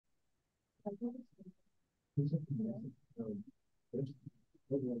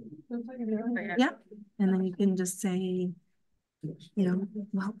Yeah, and then you can just say,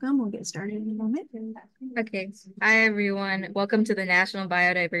 welcome. We'll get started in a moment. Okay. Hi, everyone. Welcome to the National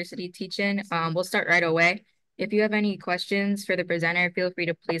Biodiversity Teach-In. We'll start right away. If you have any questions for the presenter, feel free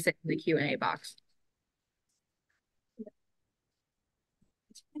to place it in the Q&A box.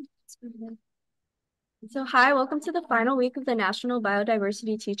 So hi, welcome to the final week of the National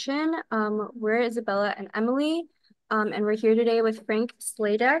Biodiversity Teach-In. We're Isabella and Emily, and we're here today with Frank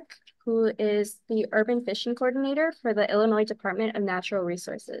Sladek, who is the Urban Fishing Coordinator for the Illinois Department of Natural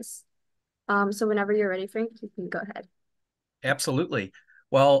Resources. So whenever you're ready, Frank, you can go ahead. Absolutely.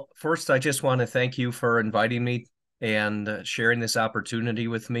 Well, first, I just want to thank you for inviting me and sharing this opportunity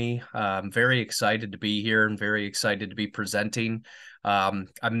with me. I'm very excited to be here and very excited to be presenting. I'm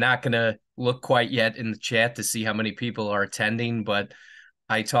not going to look quite yet in the chat to see how many people are attending, but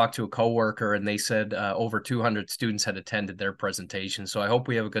I talked to a coworker and they said over 200 students had attended their presentation. So I hope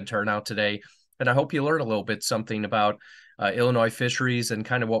we have a good turnout today. And I hope you learn a little bit something about Illinois fisheries and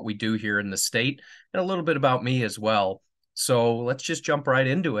kind of what we do here in the state and a little bit about me as well. So let's just jump right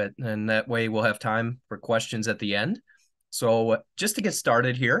into it. And that way we'll have time for questions at the end. So just to get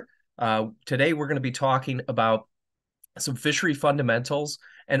started here, today we're going to be talking about some fishery fundamentals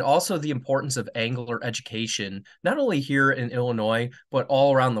and also the importance of angler education, not only here in Illinois, but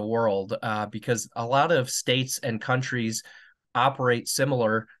all around the world, because a lot of states and countries operate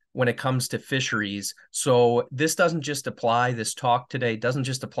similar when it comes to fisheries. So this doesn't just apply, this talk today doesn't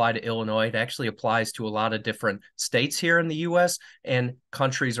just apply to Illinois, it actually applies to a lot of different states here in the US and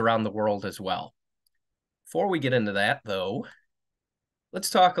countries around the world as well. Before we get into that though, let's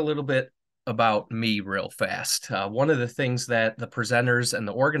talk a little bit about me real fast. One of the things that the presenters and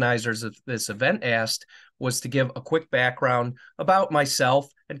the organizers of this event asked was to give a quick background about myself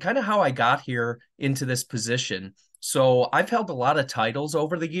and kind of how I got here into this position. So I've held a lot of titles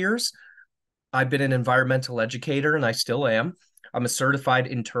over the years. I've been an environmental educator and I still am. I'm a certified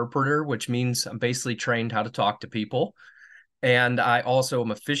interpreter, which means I'm basically trained how to talk to people. And I also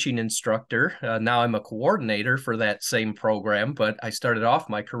am a fishing instructor. Now I'm a coordinator for that same program, but I started off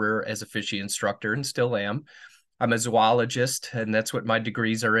my career as a fishing instructor and still am. I'm a zoologist, and that's what my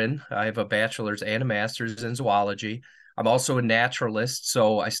degrees are in. I have a bachelor's and a master's in zoology. I'm also a naturalist,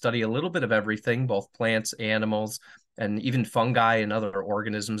 so I study a little bit of everything, both plants, animals, and even fungi and other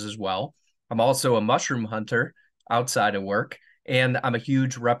organisms as well. I'm also a mushroom hunter outside of work, and I'm a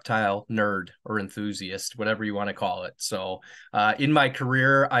huge reptile nerd or enthusiast, whatever you want to call it. So in my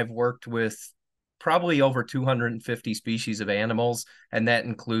career, I've worked with probably over 250 species of animals, and that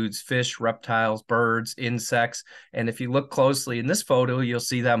includes fish, reptiles, birds, insects. And if you look closely in this photo, you'll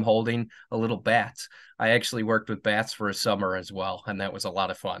see them holding a little bat. I actually worked with bats for a summer as well, and that was a lot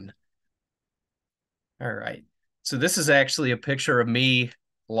of fun. All right. So this is actually a picture of me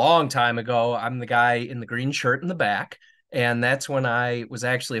a long time ago. I'm the guy in the green shirt in the back. And that's when I was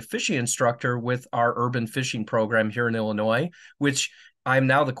actually a fishing instructor with our urban fishing program here in Illinois, which I'm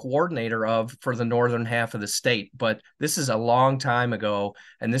now the coordinator of for the northern half of the state. But this is a long time ago.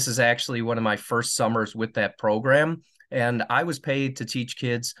 And this is actually one of my first summers with that program. And I was paid to teach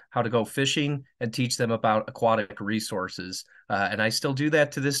kids how to go fishing and teach them about aquatic resources. And I still do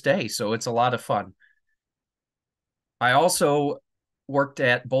that to this day. So it's a lot of fun. I also worked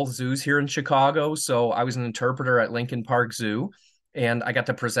at both zoos here in Chicago. So I was an interpreter at Lincoln Park Zoo, and I got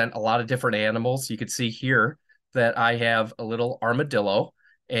to present a lot of different animals. You could see here that I have a little armadillo,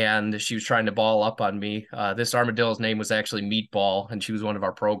 and she was trying to ball up on me. This armadillo's name was actually Meatball, and she was one of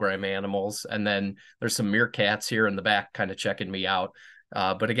our program animals. And then there's some meerkats here in the back kind of checking me out.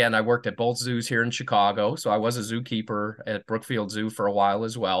 But again, I worked at both zoos here in Chicago. So I was a zookeeper at Brookfield Zoo for a while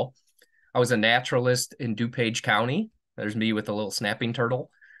as well. I was a naturalist in DuPage County. There's me with a little snapping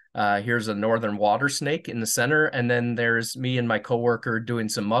turtle. Here's a northern water snake in the center. And then there's me and my coworker doing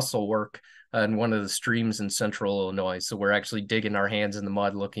some mussel work in one of the streams in central Illinois. So we're actually digging our hands in the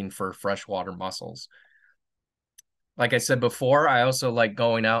mud looking for freshwater mussels. Like I said before, I also like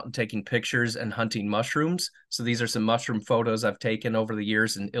going out and taking pictures and hunting mushrooms. So these are some mushroom photos I've taken over the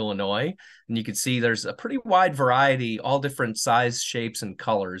years in Illinois. And you can see there's a pretty wide variety, all different size, shapes, and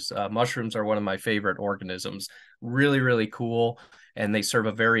colors. Mushrooms are one of my favorite organisms. Really, really cool. And they serve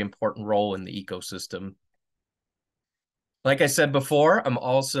a very important role in the ecosystem. Like I said before, I'm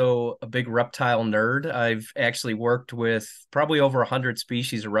also a big reptile nerd. I've actually worked with probably over 100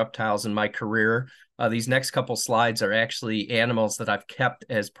 species of reptiles in my career. These next couple slides are actually animals that I've kept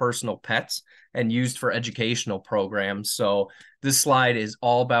as personal pets and used for educational programs. So this slide is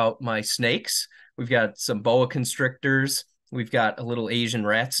all about my snakes. We've got some boa constrictors, We've got a little Asian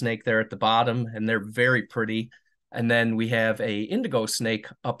rat snake there at the bottom, and they're very pretty. And then we have a indigo snake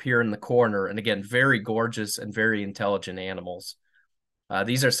up here in the corner. And again, very gorgeous and very intelligent animals.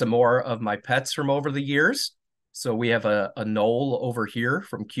 These are some more of my pets from over the years. So we have a knoll over here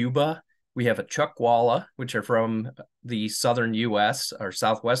from Cuba. We have a chuckwalla, which are from the southern U.S. or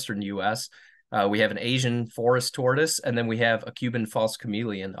southwestern U.S. We have an Asian forest tortoise, and then we have a Cuban false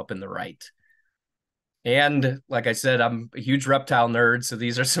chameleon up in the right. And like I said, I'm a huge reptile nerd. So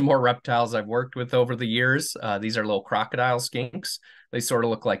these are some more reptiles I've worked with over the years. These are little crocodile skinks. They sort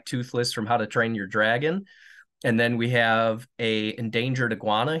of look like Toothless from How to Train Your Dragon. And then we have a endangered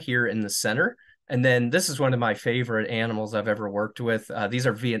iguana here in the center. And then this is one of my favorite animals I've ever worked with. These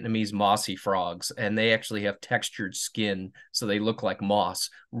are Vietnamese mossy frogs, and they actually have textured skin, so they look like moss.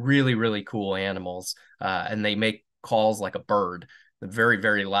 Really, really cool animals. And they make calls like a bird. They're very,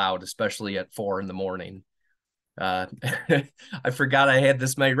 very loud, especially at 4 a.m. I forgot I had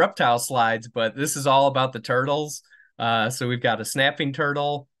this many reptile slides, but this is all about the turtles. So we've got a snapping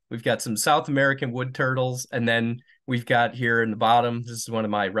turtle. We've got some South American wood turtles, and then we've got here in the bottom, this is one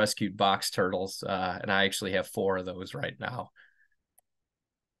of my rescued box turtles, and I actually have 4 of those right now.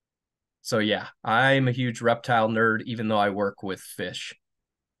 So yeah, I'm a huge reptile nerd, even though I work with fish.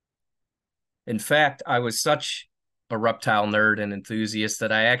 In fact, I was such a reptile nerd and enthusiast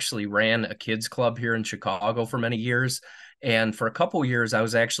that I actually ran a kids club here in Chicago for many years. And for a couple of years, I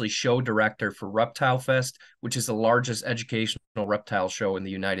was actually show director for Reptile Fest, which is the largest educational reptile show in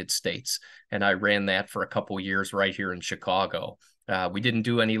the United States. And I ran that for a couple of years right here in Chicago. We didn't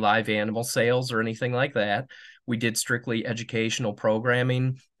do any live animal sales or anything like that. We did strictly educational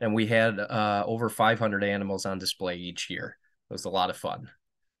programming, and we had over 500 animals on display each year. It was a lot of fun.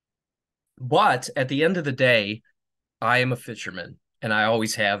 But at the end of the day, I am a fisherman, and I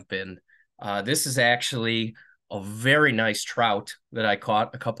always have been. This is actually a very nice trout that I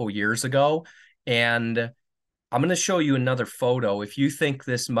caught a couple years ago. And I'm going to show you another photo. If you think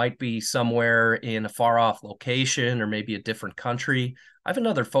this might be somewhere in a far off location or maybe a different country, I have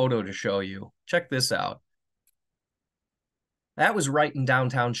another photo to show you. Check this out. That was right in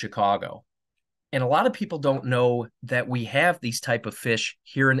downtown Chicago. And a lot of people don't know that we have these type of fish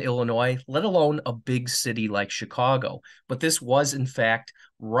here in Illinois, let alone a big city like Chicago. But this was, in fact,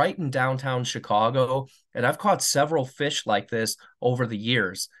 right in downtown Chicago. And I've caught several fish like this over the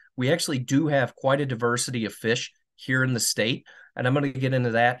years. We actually do have quite a diversity of fish here in the state. And I'm going to get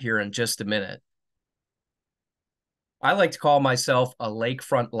into that here in just a minute. I like to call myself a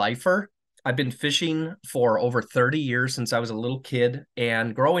lakefront lifer. I've been fishing for over 30 years since I was a little kid.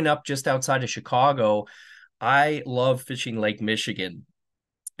 And growing up just outside of Chicago, I love fishing Lake Michigan.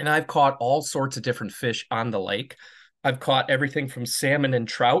 And I've caught all sorts of different fish on the lake. I've caught everything from salmon and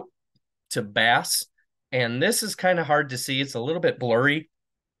trout to bass. And this is kind of hard to see. It's a little bit blurry.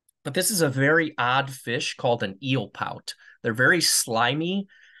 But this is a very odd fish called an eel pout. They're very slimy,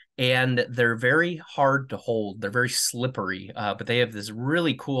 and they're very hard to hold. They're very slippery, but they have this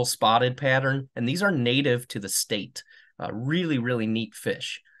really cool spotted pattern, and these are native to the state. Really, really neat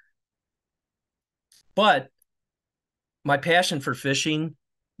fish. But my passion for fishing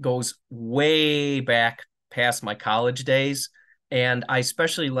goes way back past my college days, and I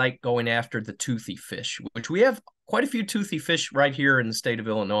especially like going after the toothy fish, which we have quite a few toothy fish right here in the state of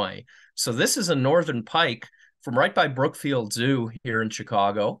Illinois. So this is a northern pike from right by Brookfield Zoo here in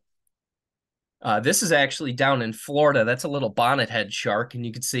Chicago. This is actually down in Florida. That's a little bonnethead shark, and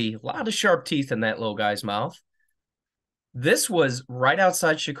you can see a lot of sharp teeth in that little guy's mouth. This was right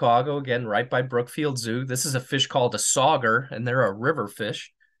outside Chicago, again, right by Brookfield Zoo. This is a fish called a sauger, and they're a river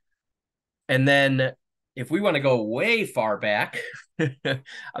fish. And then if we want to go way far back,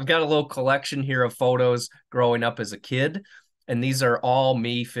 I've got a little collection here of photos growing up as a kid, and these are all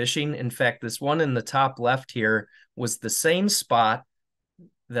me fishing. In fact, this one in the top left here was the same spot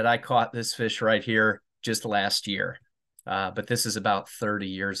that I caught this fish right here just last year. But this is about 30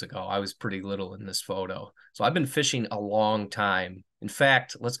 years ago. I was pretty little in this photo. So I've been fishing a long time. In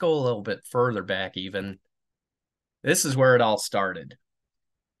fact, let's go a little bit further back even. This is where it all started.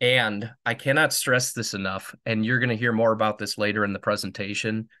 And I cannot stress this enough, and you're going to hear more about this later in the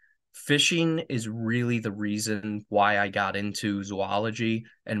presentation. Fishing is really the reason why I got into zoology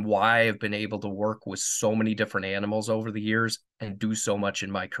and why I've been able to work with so many different animals over the years and do so much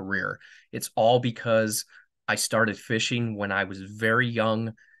in my career. It's all because I started fishing when I was very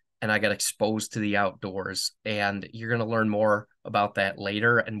young and I got exposed to the outdoors. And you're going to learn more about that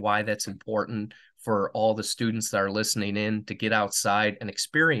later and why that's important for all the students that are listening in to get outside and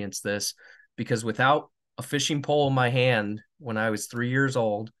experience this. Because without a fishing pole in my hand when I was 3 years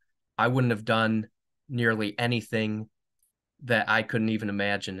old, I wouldn't have done nearly anything that I couldn't even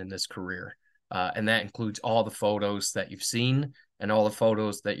imagine in this career. And that includes all the photos that you've seen and all the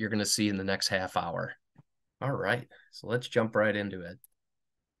photos that you're going to see in the next half hour. All right, so let's jump right into it.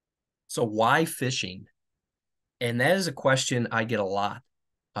 So why fishing? And that is a question I get a lot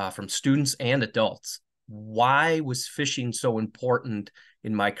from students and adults. Why was fishing so important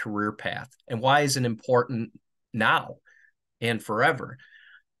in my career path? And why is it important now and forever?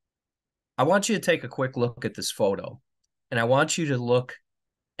 I want you to take a quick look at this photo, and I want you to look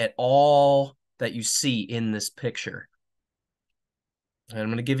at all that you see in this picture. And I'm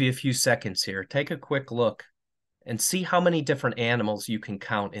going to give you a few seconds here. Take a quick look and see how many different animals you can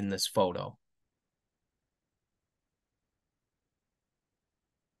count in this photo.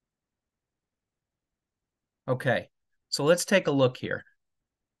 Okay, so let's take a look here.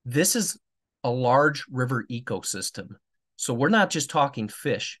 This is a large river ecosystem. So we're not just talking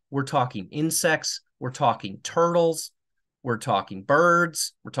fish, we're talking insects, we're talking turtles, we're talking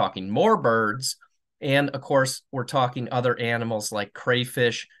birds, we're talking more birds, and of course, we're talking other animals like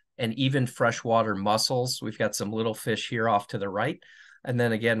crayfish and even freshwater mussels. We've got some little fish here off to the right. And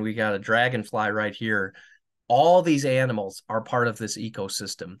then again, we got a dragonfly right here. All these animals are part of this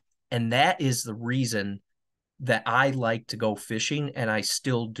ecosystem. And that is the reason that I like to go fishing, and I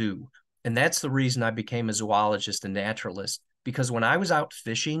still do. And that's the reason I became a zoologist and naturalist, because when I was out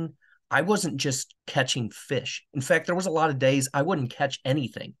fishing, I wasn't just catching fish. In fact, there was a lot of days I wouldn't catch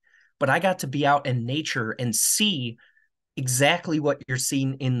anything, but I got to be out in nature and see exactly what you're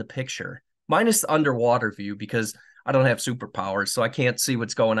seeing in the picture, minus the underwater view, because I don't have superpowers, so I can't see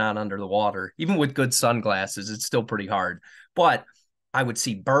what's going on under the water. Even with good sunglasses, it's still pretty hard. But I would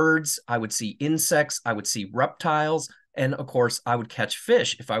see birds, I would see insects, I would see reptiles, and of course, I would catch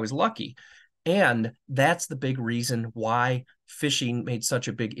fish if I was lucky. And that's the big reason why fishing made such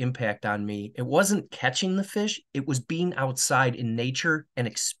a big impact on me. It wasn't catching the fish, it was being outside in nature and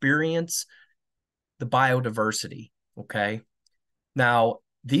experience the biodiversity. Okay. Now,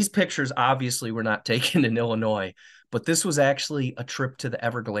 these pictures obviously were not taken in Illinois, but this was actually a trip to the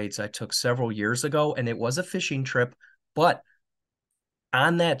Everglades I took several years ago, and it was a fishing trip. But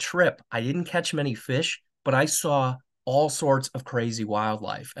on that trip, I didn't catch many fish, but I saw all sorts of crazy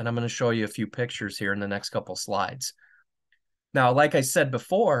wildlife. And I'm going to show you a few pictures here in the next couple slides. Now, like I said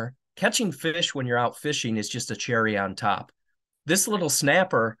before, catching fish when you're out fishing is just a cherry on top. This little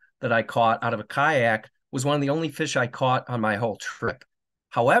snapper that I caught out of a kayak was one of the only fish I caught on my whole trip.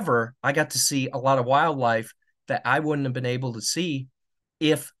 However, I got to see a lot of wildlife that I wouldn't have been able to see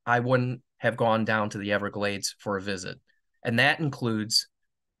if I wouldn't have gone down to the Everglades for a visit. And that includes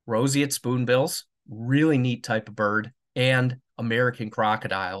roseate spoonbills, really neat type of bird, and American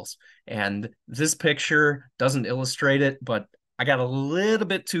crocodiles. And this picture doesn't illustrate it, but I got a little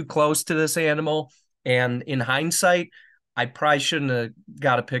bit too close to this animal. And in hindsight, I probably shouldn't have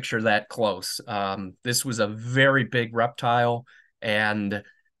got a picture that close. This was a very big reptile, and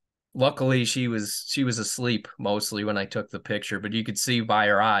luckily she was asleep mostly when I took the picture, but you could see by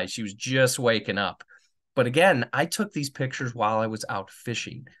her eyes she was just waking up. But again, I took these pictures while I was out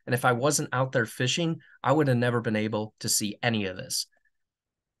fishing, and if I wasn't out there fishing, I would have never been able to see any of this.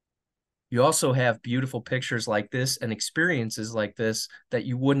 You also have beautiful pictures like this and experiences like this that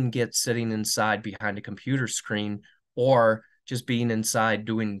you wouldn't get sitting inside behind a computer screen or just being inside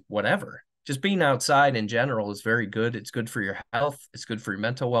doing whatever. Just being outside in general is very good. It's good for your health. It's good for your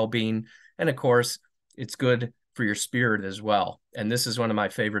mental well-being. And of course, it's good for your spirit as well. And this is one of my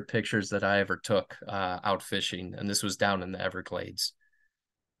favorite pictures that I ever took out fishing. And this was down in the Everglades.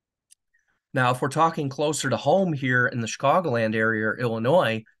 Now, if we're talking closer to home here in the Chicagoland area,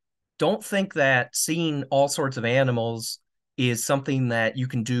 Illinois, don't think that seeing all sorts of animals is something that you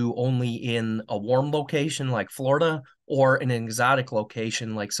can do only in a warm location like Florida or in an exotic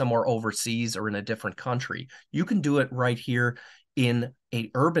location like somewhere overseas or in a different country. You can do it right here in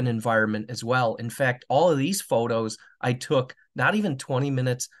an urban environment as well. In fact, all of these photos I took not even 20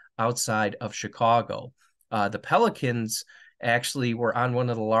 minutes outside of Chicago. The pelicans actually were on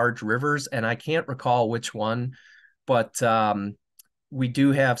one of the large rivers, and I can't recall which one, but we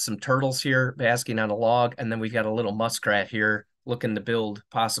do have some turtles here basking on a log, and then we've got a little muskrat here looking to build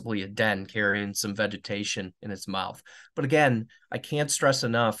possibly a den carrying some vegetation in its mouth. But again, I can't stress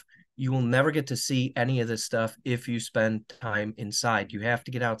enough, you will never get to see any of this stuff if you spend time inside. You have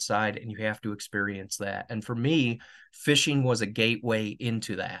to get outside and you have to experience that. And for me, fishing was a gateway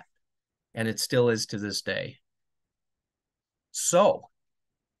into that, and it still is to this day. So,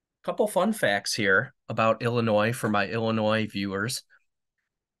 a couple fun facts here about Illinois for my Illinois viewers.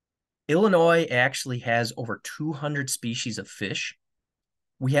 Illinois actually has over 200 species of fish,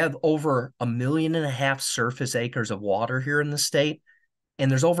 We have over 1.5 million surface acres of water here in the state, and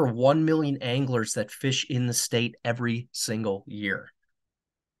there's over 1 million anglers that fish in the state every single year.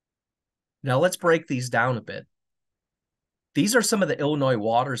 Now let's break these down a bit. These are some of the Illinois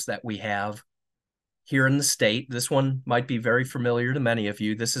waters that we have here in the state. This one might be very familiar to many of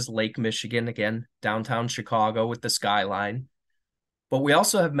you. This is Lake Michigan, again, downtown Chicago with the skyline. But we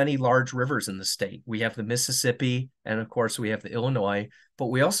also have many large rivers in the state. We have the Mississippi, and of course we have the Illinois, but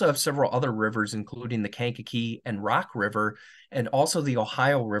we also have several other rivers, including the Kankakee and Rock River, and also the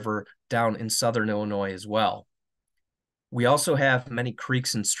Ohio River down in southern Illinois as well. We also have many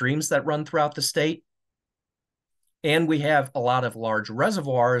creeks and streams that run throughout the state. And we have a lot of large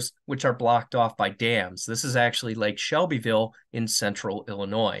reservoirs, which are blocked off by dams. This is actually Lake Shelbyville in central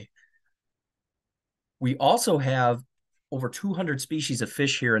Illinois. We also have over 200 species of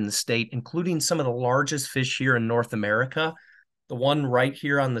fish here in the state, including some of the largest fish here in North America. The one right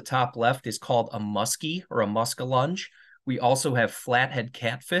here on the top left is called a muskie or a muskellunge. We also have flathead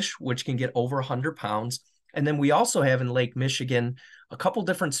catfish, which can get over 100 pounds. And then we also have in Lake Michigan a couple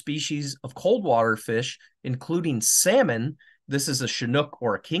different species of cold water fish, including salmon. This is a Chinook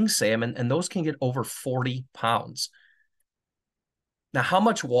or a king salmon, and those can get over 40 pounds. Now, how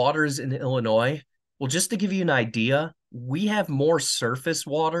much water is in Illinois? Well, just to give you an idea, we have more surface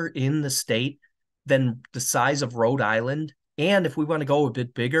water in the state than the size of Rhode Island. And if we want to go a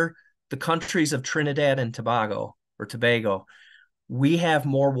bit bigger, the countries of Trinidad and Tobago. We have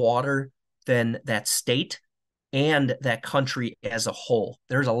more water than that state and that country as a whole.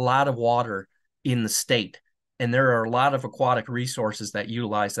 There's a lot of water in the state, and there are a lot of aquatic resources that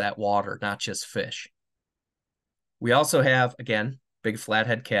utilize that water, not just fish. We also have, again, big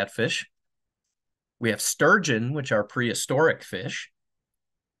flathead catfish. We have sturgeon, which are prehistoric fish.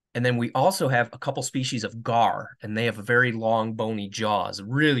 And then we also have a couple species of gar, and they have very long, bony jaws.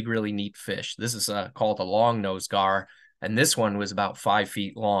 Really, really neat fish. This is called a long-nosed gar, and this one was about 5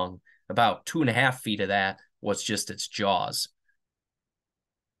 feet long. About 2.5 feet of that was just its jaws.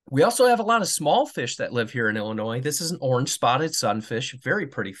 We also have a lot of small fish that live here in Illinois. This is an orange-spotted sunfish, very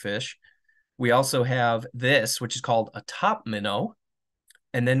pretty fish. We also have this, which is called a top minnow.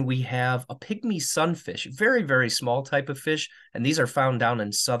 And then we have a pygmy sunfish, very, very small type of fish. And these are found down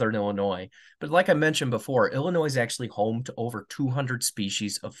in southern Illinois. But like I mentioned before, Illinois is actually home to over 200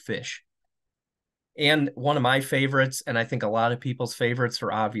 species of fish. And one of my favorites, and I think a lot of people's favorites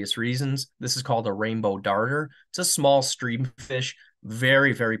for obvious reasons, this is called a rainbow darter. It's a small stream fish,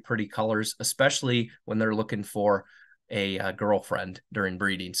 very, very pretty colors, especially when they're looking for a girlfriend during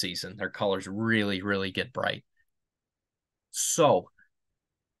breeding season. Their colors really, really get bright. So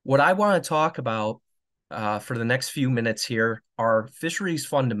what I want to talk about for the next few minutes here are fisheries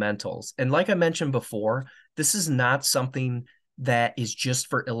fundamentals. And like I mentioned before, this is not something that is just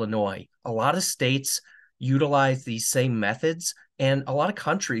for Illinois. A lot of states utilize these same methods, and a lot of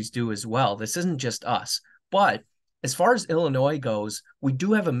countries do as well. This isn't just us. But as far as Illinois goes, we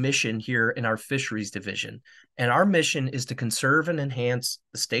do have a mission here in our fisheries division. And our mission is to conserve and enhance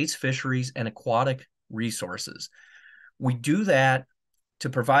the state's fisheries and aquatic resources. We do that to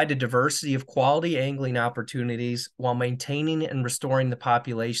provide a diversity of quality angling opportunities while maintaining and restoring the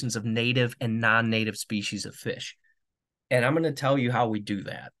populations of native and non-native species of fish. And I'm going to tell you how we do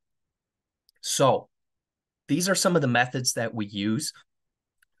that. So these are some of the methods that we use.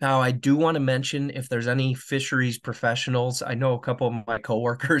 Now, I do want to mention if there's any fisheries professionals, I know a couple of my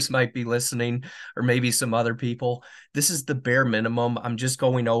coworkers might be listening, or maybe some other people. This is the bare minimum. I'm just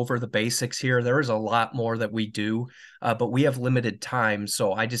going over the basics here. There is a lot more that we do, but we have limited time.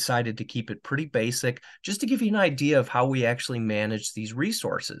 So I decided to keep it pretty basic, just to give you an idea of how we actually manage these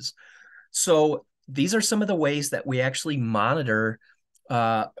resources. So these are some of the ways that we actually monitor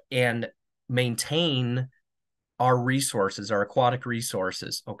and maintain our resources, our aquatic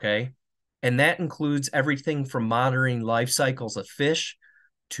resources, okay? And that includes everything from monitoring life cycles of fish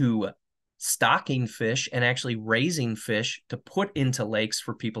to stocking fish and actually raising fish to put into lakes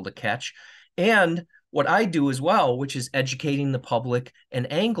for people to catch. And what I do as well, which is educating the public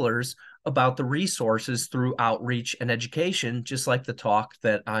and anglers about the resources through outreach and education, just like the talk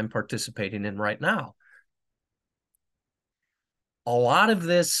that I'm participating in right now. A lot of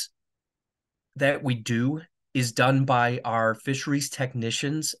this that we do is done by our fisheries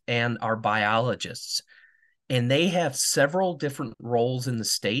technicians and our biologists. And they have several different roles in the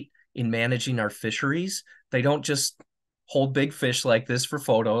state in managing our fisheries. They don't just hold big fish like this for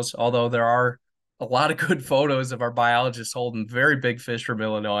photos, although there are a lot of good photos of our biologists holding very big fish from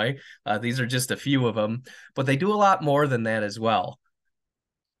Illinois. These are just a few of them, but they do a lot more than that as well.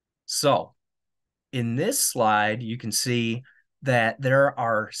 So in this slide, you can see that there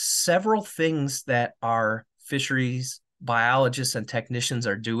are several things that our fisheries biologists and technicians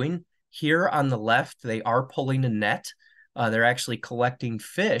are doing. Here on the left, they are pulling a net. They're actually collecting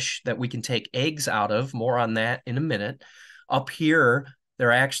fish that we can take eggs out of. More on that in a minute. Up here,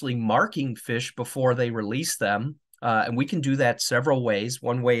 they're actually marking fish before they release them. And we can do that several ways.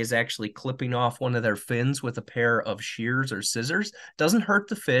 One way is actually clipping off one of their fins with a pair of shears or scissors. Doesn't hurt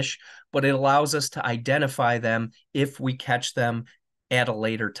the fish, but it allows us to identify them if we catch them at a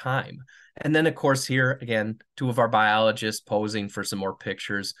later time. And then, of course, here again, two of our biologists posing for some more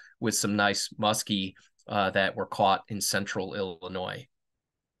pictures with some nice muskie that were caught in central Illinois.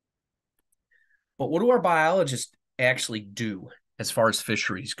 But what do our biologists actually do as far as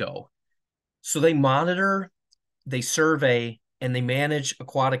fisheries go? So they monitor, they survey, and they manage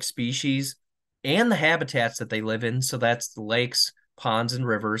aquatic species and the habitats that they live in. So that's the lakes, ponds, and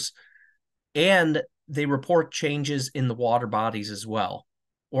rivers. And they report changes in the water bodies as well.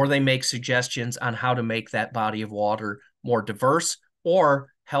 Or they make suggestions on how to make that body of water more diverse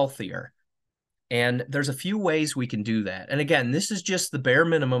or healthier. And there's a few ways we can do that. And again, this is just the bare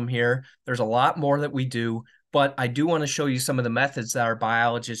minimum here. There's a lot more that we do, but I do want to show you some of the methods that our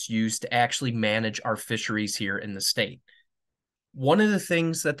biologists use to actually manage our fisheries here in the state. One of the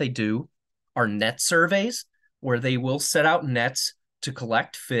things that they do are net surveys, where they will set out nets to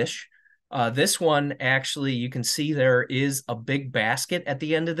collect fish. This one, actually, you can see there is a big basket at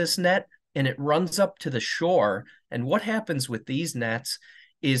the end of this net, and it runs up to the shore. And what happens with these nets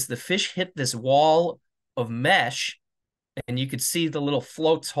is the fish hit this wall of mesh, and you could see the little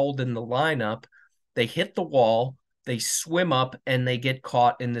floats holding the line up. They hit the wall, they swim up, and they get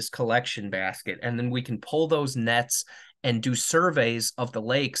caught in this collection basket. And then we can pull those nets and do surveys of the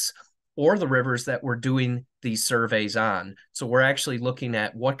lakes or the rivers that we're doing these surveys on. So we're actually looking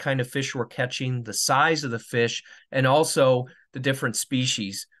at what kind of fish we're catching, the size of the fish, and also the different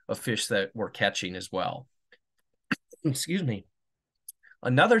species of fish that we're catching as well. Excuse me.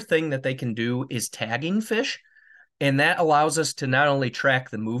 Another thing that they can do is tagging fish, and that allows us to not only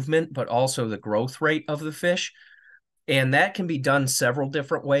track the movement, but also the growth rate of the fish. And that can be done several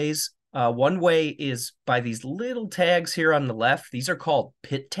different ways. One way is by these little tags here on the left. These are called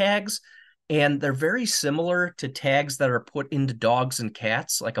pit tags, and they're very similar to tags that are put into dogs and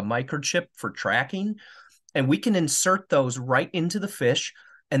cats, like a microchip for tracking. And we can insert those right into the fish,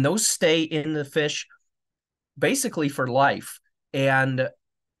 and those stay in the fish basically for life. And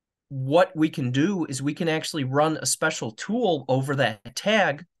what we can do is we can actually run a special tool over that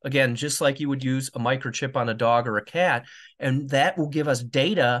tag, again, just like you would use a microchip on a dog or a cat, and that will give us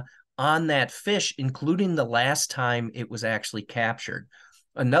data on that fish, including the last time it was actually captured.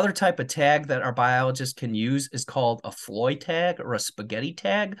 Another type of tag that our biologists can use is called a Floy tag or a spaghetti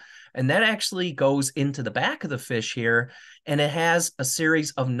tag, and that actually goes into the back of the fish here, and it has a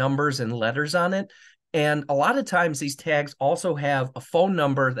series of numbers and letters on it. And a lot of times these tags also have a phone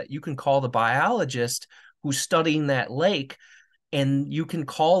number that you can call the biologist who's studying that lake, and you can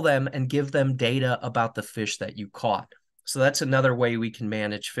call them and give them data about the fish that you caught. So that's another way we can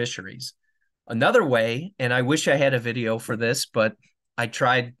manage fisheries. Another way, and I wish I had a video for this, but I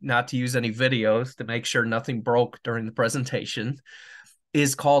tried not to use any videos to make sure nothing broke during the presentation,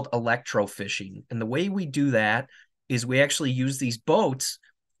 is called electrofishing. And the way we do that is we actually use these boats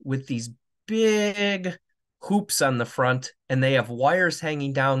with these big hoops on the front, and they have wires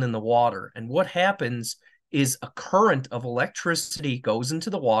hanging down in the water. And what happens is a current of electricity goes into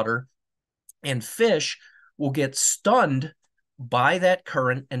the water, and fish will get stunned by that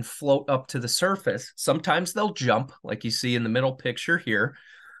current and float up to the surface. Sometimes they'll jump, like you see in the middle picture here,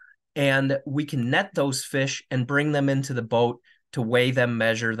 and we can net those fish and bring them into the boat to weigh them,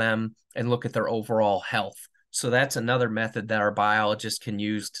 measure them, and look at their overall health. So that's another method that our biologists can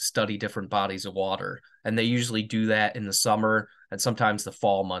use to study different bodies of water. And they usually do that in the summer and sometimes the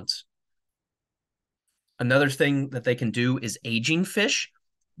fall months. Another thing that they can do is aging fish.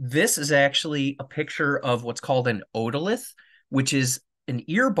 This is actually a picture of what's called an otolith, which is an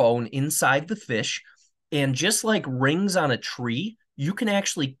ear bone inside the fish. And just like rings on a tree, you can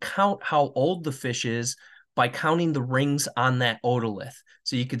actually count how old the fish is by counting the rings on that otolith.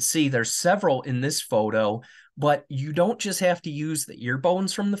 So you can see there's several in this photo, but you don't just have to use the ear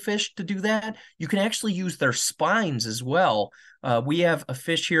bones from the fish to do that. You can actually use their spines as well. We have a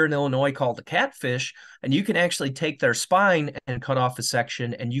fish here in Illinois called a catfish, and you can actually take their spine and cut off a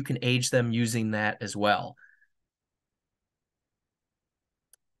section, and you can age them using that as well.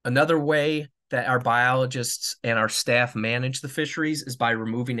 Another way that our biologists and our staff manage the fisheries is by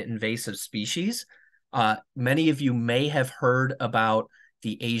removing invasive species. Many of you may have heard about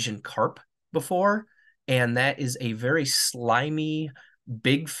the Asian carp before, And that is a very slimy,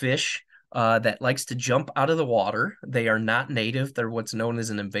 big fish that likes to jump out of the water. They are not native. They're what's known as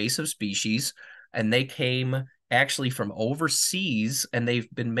an invasive species. And they came actually from overseas, and they've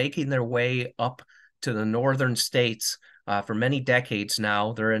been making their way up to the northern states for many decades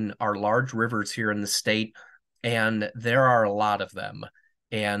now. They're in our large rivers here in the state, and there are a lot of them.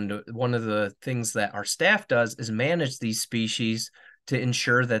 And one of the things that our staff does is manage these species to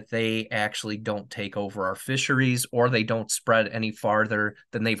ensure that they actually don't take over our fisheries or they don't spread any farther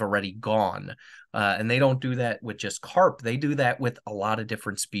than they've already gone. And they don't do that with just carp. They do that with a lot of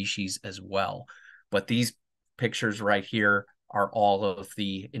different species as well. But these pictures right here are all of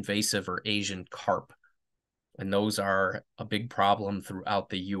the invasive or Asian carp. And those are a big problem throughout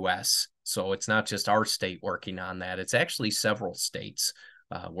the U.S. So it's not just our state working on that. It's actually several states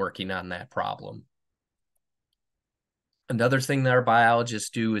working on that problem. Another thing that our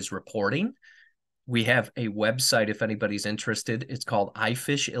biologists do is reporting. We have a website if anybody's interested. It's called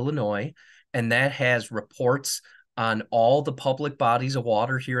iFish Illinois, and that has reports on all the public bodies of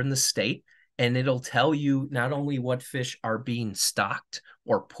water here in the state. And it'll tell you not only what fish are being stocked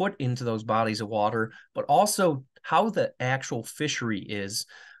or put into those bodies of water, but also how the actual fishery is,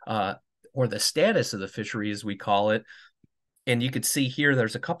 or the status of the fishery, as we call it. And you can see here,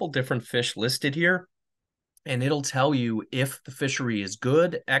 there's a couple different fish listed here. And it'll tell you if the fishery is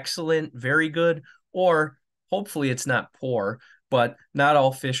good, excellent, very good, or hopefully it's not poor. But not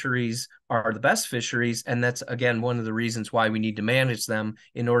all fisheries are the best fisheries. And that's, again, one of the reasons why we need to manage them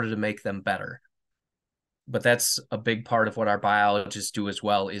in order to make them better. But that's a big part of what our biologists do as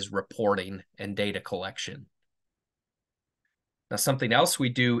well, is reporting and data collection. Now, something else we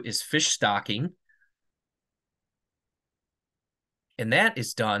do is fish stocking. And that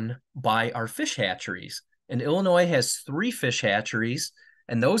is done by our fish hatcheries. And Illinois has 3 fish hatcheries,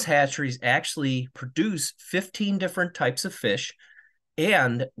 and those hatcheries actually produce 15 different types of fish.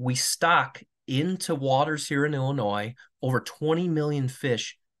 And we stock into waters here in Illinois over 20 million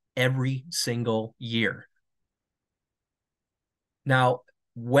fish every single year. Now,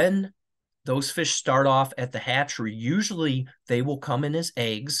 when those fish start off at the hatchery, usually they will come in as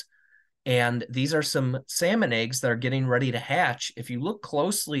eggs. And these are some salmon eggs that are getting ready to hatch. If you look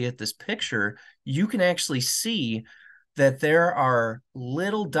closely at this picture, you can actually see that there are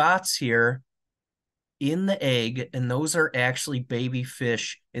little dots here in the egg, and those are actually baby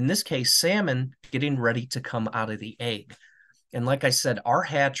fish, in this case, salmon, getting ready to come out of the egg. And like I said, our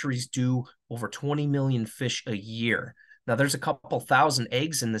hatcheries do over 20 million fish a year. Now, there's a couple thousand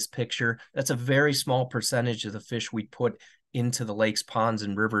eggs in this picture. That's a very small percentage of the fish we put into the lakes, ponds,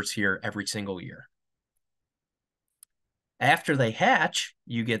 and rivers here every single year. After they hatch,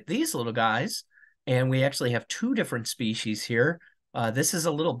 you get these little guys, and we actually have 2 different species here. This is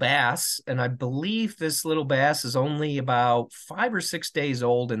a little bass, and I believe this little bass is only about 5 or 6 days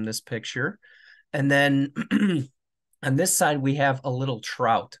old in this picture. And then on this side, we have a little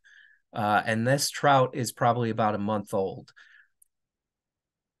trout, and this trout is probably about a month old.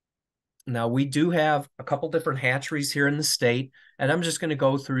 Now, we do have a couple different hatcheries here in the state, and I'm just going to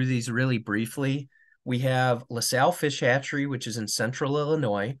go through these really briefly. We have LaSalle Fish Hatchery, which is in central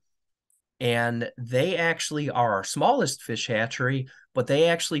Illinois, and they actually are our smallest fish hatchery, but they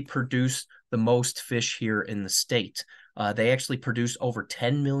actually produce the most fish here in the state. They actually produce over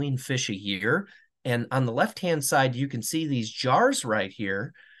 10 million fish a year. And on the left-hand side, you can see these jars right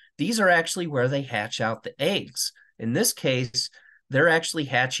here. These are actually where they hatch out the eggs. In this case, they're actually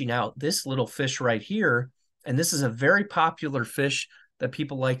hatching out this little fish right here. And this is a very popular fish that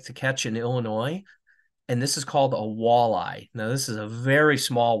people like to catch in Illinois. And this is called a walleye. Now, this is a very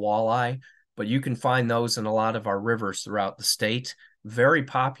small walleye, but you can find those in a lot of our rivers throughout the state. Very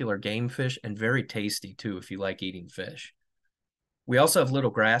popular game fish and very tasty too, if you like eating fish. We also have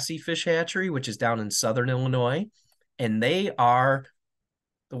Little Grassy Fish Hatchery, which is down in southern Illinois. And they are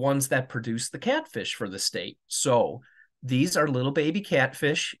the ones that produce the catfish for the state. So these are little baby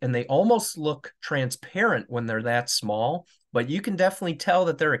catfish, and they almost look transparent when they're that small, but you can definitely tell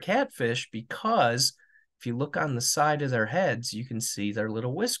that they're a catfish because if you look on the side of their heads, you can see their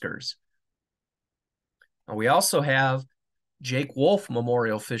little whiskers. Now, we also have Jake Wolf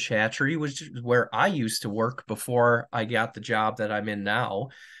Memorial Fish Hatchery, which is where I used to work before I got the job that I'm in now.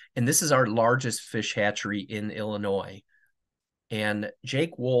 And this is our largest fish hatchery in Illinois. And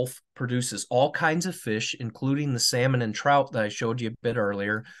Jake Wolf produces all kinds of fish, including the salmon and trout that I showed you a bit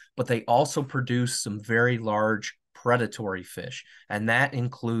earlier, but they also produce some very large predatory fish. And that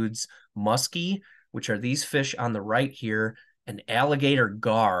includes muskie, which are these fish on the right here, and alligator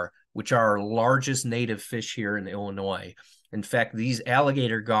gar, which are our largest native fish here in Illinois. In fact, these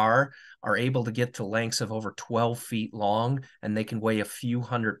alligator gar are able to get to lengths of over 12 feet long, and they can weigh a few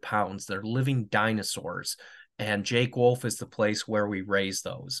hundred pounds. They're living dinosaurs, and Jake Wolf is the place where we raise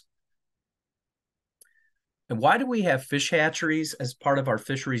those. And why do we have fish hatcheries as part of our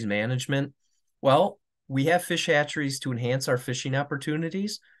fisheries management? Well, we have fish hatcheries to enhance our fishing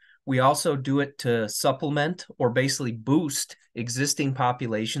opportunities. We also do it to supplement or basically boost existing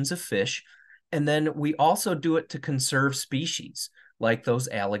populations of fish. And then we also do it to conserve species like those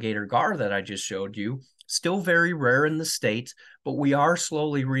alligator gar that I just showed you. Still very rare in the state, but we are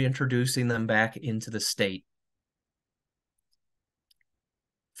slowly reintroducing them back into the state.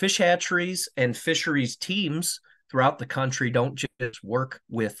 Fish hatcheries and fisheries teams throughout the country don't just work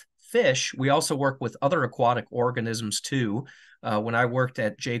with fish. We also work with other aquatic organisms too. When I worked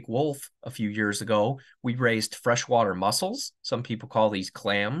at Jake Wolf a few years ago, we raised freshwater mussels. Some people call these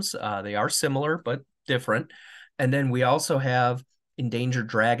clams. They are similar, but different. And then we also have endangered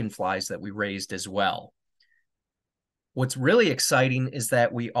dragonflies that we raised as well. What's really exciting is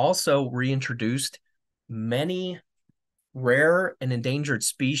that we also reintroduced many rare and endangered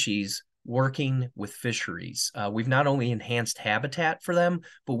species working with fisheries. We've not only enhanced habitat for them,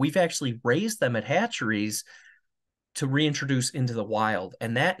 but we've actually raised them at hatcheries to reintroduce into the wild.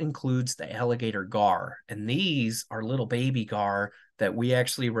 And that includes the alligator gar. And these are little baby gar that we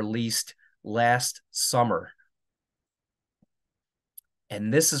actually released last summer.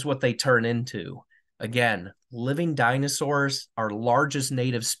 And this is what they turn into. Again, living dinosaurs, our largest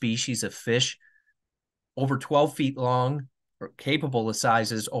native species of fish, over 12 feet long, or capable of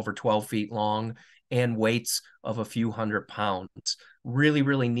sizes over 12 feet long, and weights of a few hundred pounds. Really,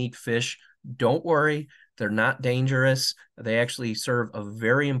 really neat fish. Don't worry, they're not dangerous. They actually serve a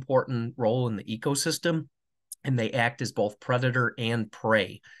very important role in the ecosystem, and they act as both predator and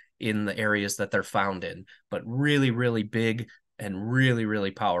prey in the areas that they're found in. But really, really big and really,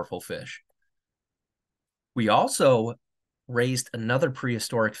 really powerful fish. We also raised another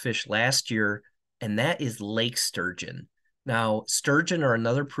prehistoric fish last year, and that is lake sturgeon. Now, sturgeon are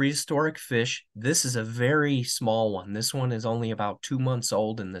another prehistoric fish. This is a very small one. This one is only about 2 months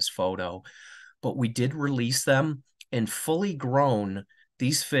old in this photo, but we did release them, and fully grown,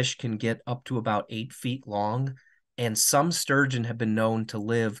 these fish can get up to about 8 feet long, and some sturgeon have been known to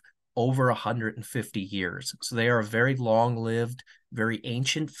live over 150 years. So they are a very long-lived, very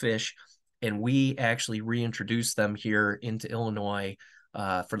ancient fish, and we actually reintroduced them here into Illinois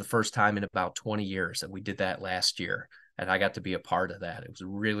for the first time in about 20 years. And we did that last year, and I got to be a part of that. It was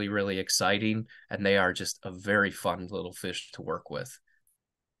really, really exciting, and they are just a very fun little fish to work with.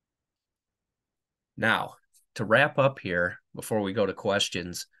 Now, to wrap up here, before we go to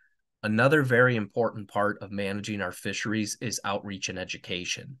questions, another very important part of managing our fisheries is outreach and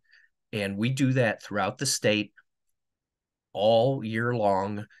education. And we do that throughout the state all year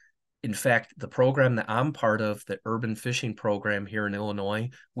long. In fact, the program that I'm part of, the urban fishing program here in Illinois,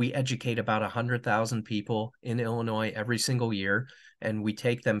 we educate about 100,000 people in Illinois every single year, and we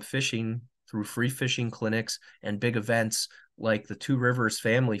take them fishing through free fishing clinics and big events like the Two Rivers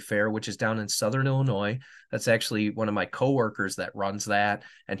Family Fair, which is down in Southern Illinois. That's actually one of my coworkers that runs that,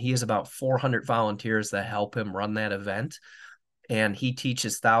 and he has about 400 volunteers that help him run that event. And he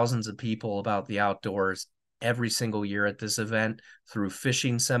teaches thousands of people about the outdoors every single year at this event through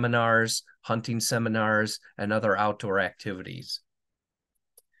fishing seminars, hunting seminars, and other outdoor activities.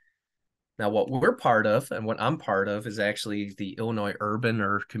 Now, what we're part of and what I'm part of is actually the Illinois Urban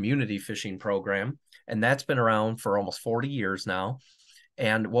or Community Fishing Program, and that's been around for almost 40 years now.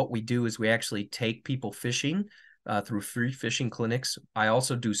 And what we do is we actually take people fishing through free fishing clinics. I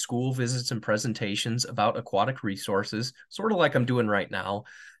also do school visits and presentations about aquatic resources, sort of like I'm doing right now.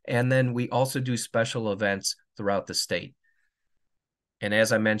 And then we also do special events throughout the state. And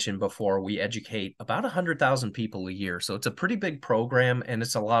as I mentioned before, we educate about 100,000 people a year. So it's a pretty big program, and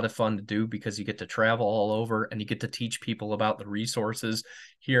it's a lot of fun to do because you get to travel all over and you get to teach people about the resources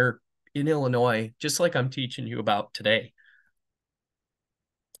here in Illinois, just like I'm teaching you about today.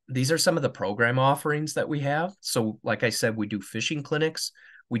 These are some of the program offerings that we have. So like I said, we do fishing clinics.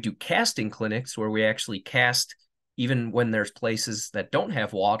 We do casting clinics where we actually cast even when there's places that don't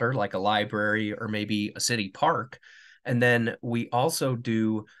have water, like a library or maybe a city park. And then we also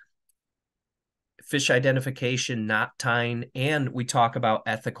do fish identification, knot tying, and we talk about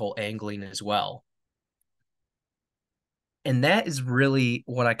ethical angling as well. And that is really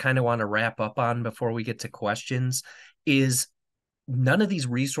what I kind of want to wrap up on before we get to questions is none of these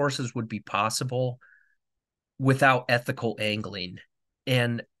resources would be possible without ethical angling.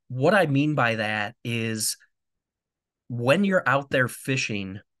 And what I mean by that is when you're out there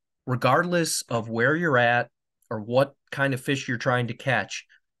fishing, regardless of where you're at or what kind of fish you're trying to catch,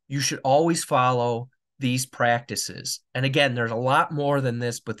 you should always follow these practices. And again, there's a lot more than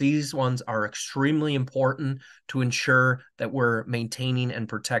this, but these ones are extremely important to ensure that we're maintaining and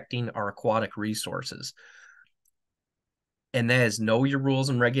protecting our aquatic resources. And that is know your rules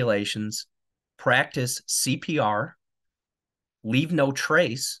and regulations, practice CPR, leave no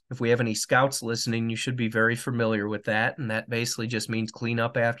trace. If we have any scouts listening, you should be very familiar with that. And that basically just means clean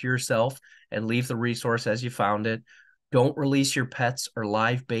up after yourself and leave the resource as you found it. Don't release your pets or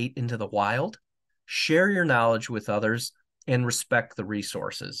live bait into the wild. Share your knowledge with others and respect the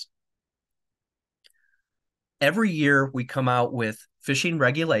resources. Every year we come out with fishing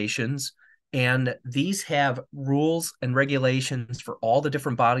regulations, and these have rules and regulations for all the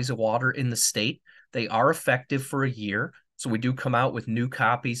different bodies of water in the state. They are effective for a year. So we do come out with new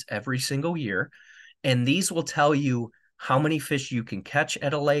copies every single year. And these will tell you how many fish you can catch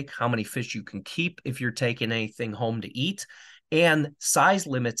at a lake, how many fish you can keep if you're taking anything home to eat, and size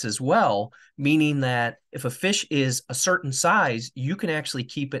limits as well, meaning that if a fish is a certain size, you can actually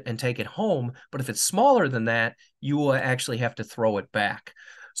keep it and take it home. But if it's smaller than that, you will actually have to throw it back.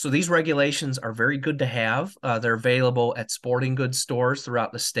 So these regulations are very good to have. They're available at sporting goods stores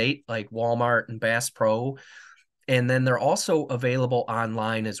throughout the state, like Walmart and Bass Pro. And then they're also available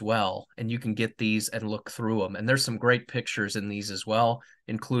online as well. And you can get these and look through them. And there's some great pictures in these as well,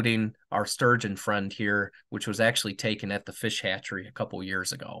 including our sturgeon friend here, which was actually taken at the fish hatchery a couple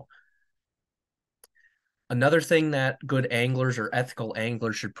years ago. Another thing that good anglers or ethical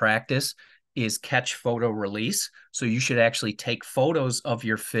anglers should practice is catch, photo, release. So you should actually take photos of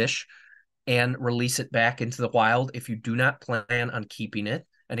your fish and release it back into the wild if you do not plan on keeping it.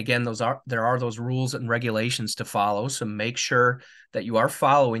 And again, there are those rules and regulations to follow. So make sure that you are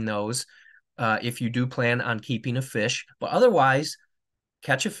following those if you do plan on keeping a fish. But otherwise,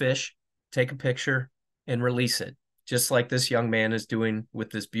 catch a fish, take a picture, and release it, just like this young man is doing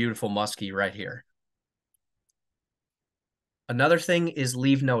with this beautiful muskie right here. Another thing is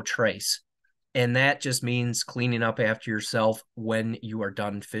leave no trace. And that just means cleaning up after yourself when you are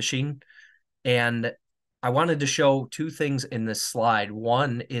done fishing. And I wanted to show two things in this slide.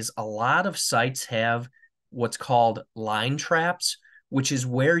 One is a lot of sites have what's called line traps, which is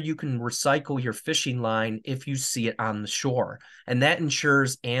where you can recycle your fishing line if you see it on the shore. And that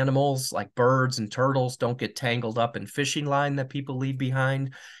ensures animals like birds and turtles don't get tangled up in fishing line that people leave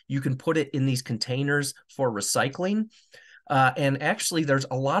behind. You can put it in these containers for recycling. And actually, there's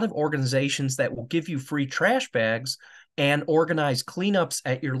a lot of organizations that will give you free trash bags and organize cleanups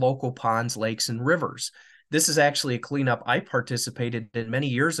at your local ponds, lakes, and rivers. This is actually a cleanup I participated in many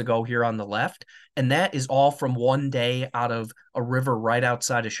years ago here on the left, and that is all from one day out of a river right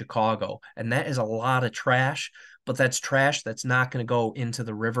outside of Chicago. And that is a lot of trash, but that's trash that's not going to go into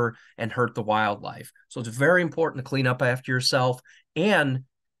the river and hurt the wildlife. So it's very important to clean up after yourself, and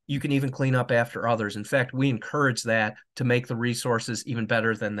you can even clean up after others. In fact, we encourage that to make the resources even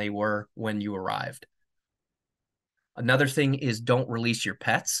better than they were when you arrived. Another thing is don't release your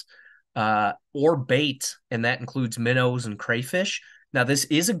pets or bait, and that includes minnows and crayfish. Now, this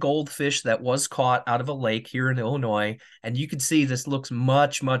is a goldfish that was caught out of a lake here in Illinois, and you can see this looks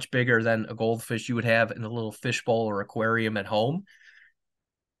much, much bigger than a goldfish you would have in a little fishbowl or aquarium at home.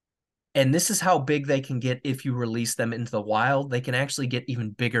 And this is how big they can get if you release them into the wild. They can actually get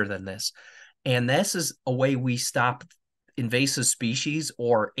even bigger than this. And this is a way we stop invasive species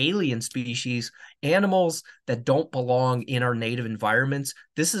or alien species, animals that don't belong in our native environments.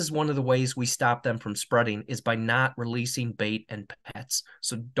 This is one of the ways we stop them from spreading, is by not releasing bait and pets.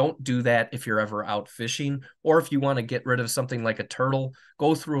 So don't do that if you're ever out fishing, or if you want to get rid of something like a turtle,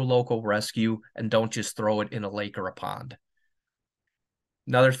 go through a local rescue and don't just throw it in a lake or a pond.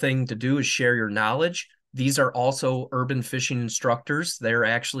 Another thing to do is share your knowledge. These are also urban fishing instructors. They're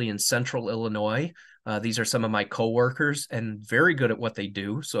actually in central Illinois. These are some of my coworkers and very good at what they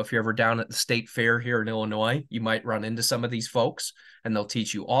do. So if you're ever down at the state fair here in Illinois, you might run into some of these folks and they'll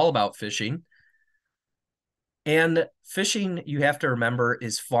teach you all about fishing. And fishing, you have to remember,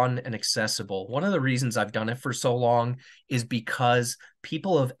 is fun and accessible. One of the reasons I've done it for so long is because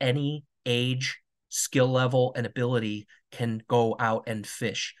people of any age, skill level, and ability can go out and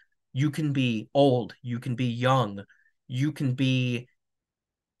fish. You can be old, you can be young, you can be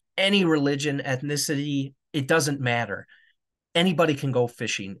any religion, ethnicity, it doesn't matter. Anybody can go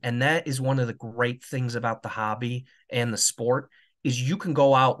fishing. And that is one of the great things about the hobby and the sport, is you can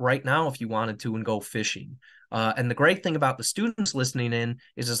go out right now if you wanted to and go fishing. And the great thing about the students listening in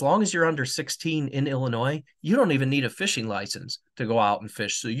is, as long as you're under 16 in Illinois, you don't even need a fishing license to go out and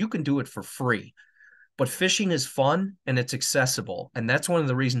fish. So you can do it for free. but fishing is fun and it's accessible. And that's one of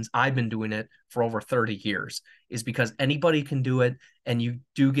the reasons I've been doing it for over 30 years, is because anybody can do it. And you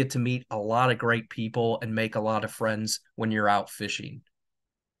do get to meet a lot of great people and make a lot of friends when you're out fishing.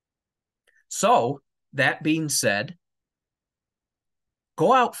 So that being said,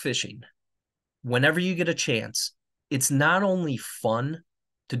 go out fishing whenever you get a chance. It's not only fun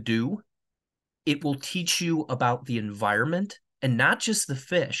to do, it will teach you about the environment and not just the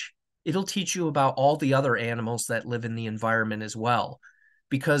fish. It'll teach you about all the other animals that live in the environment as well.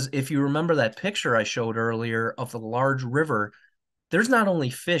 Because if you remember that picture I showed earlier of the large river, there's not only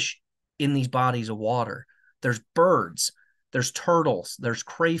fish in these bodies of water, there's birds, there's turtles, there's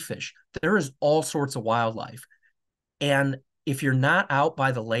crayfish, there is all sorts of wildlife. And if you're not out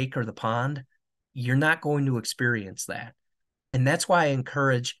by the lake or the pond, you're not going to experience that. And that's why I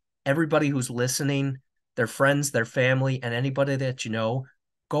encourage everybody who's listening, their friends, their family, and anybody that you know,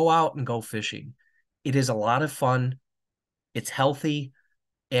 go out and go fishing. It is a lot of fun. It's healthy,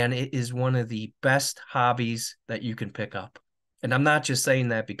 and it is one of the best hobbies that you can pick up. And I'm not just saying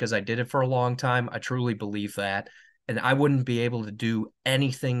that because I did it for a long time. I truly believe that. And I wouldn't be able to do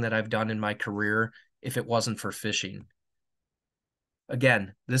anything that I've done in my career if it wasn't for fishing.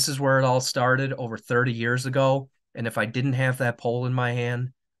 Again, this is where it all started over 30 years ago. And if I didn't have that pole in my hand,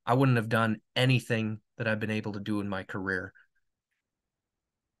 I wouldn't have done anything that I've been able to do in my career.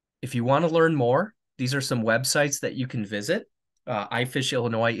 If you want to learn more, these are some websites that you can visit. iFish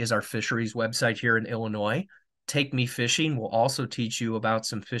Illinois is our fisheries website here in Illinois. Take Me Fishing will also teach you about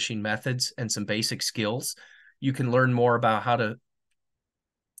some fishing methods and some basic skills. You can learn more about how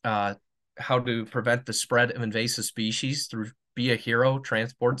to prevent the spread of invasive species through Be a Hero,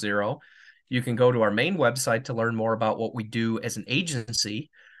 Transport Zero. You can go to our main website to learn more about what we do as an agency.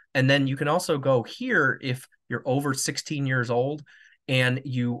 And then you can also go here if you're over 16 years old and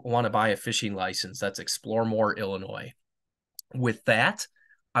you want to buy a fishing license. That's Explore More Illinois. With that,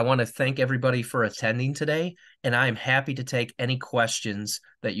 I want to thank everybody for attending today, and I'm happy to take any questions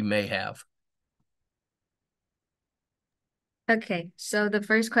that you may have. Okay, so the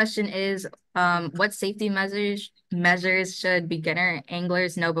first question is, what safety measures should beginner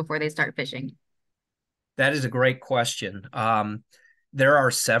anglers know before they start fishing? That is a great question. There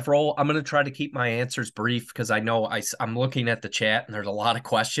are several. I'm going to try to keep my answers brief because I know I'm looking at the chat and there's a lot of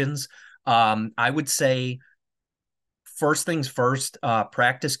questions. I would say first things first,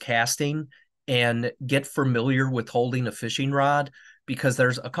 practice casting and get familiar with holding a fishing rod, because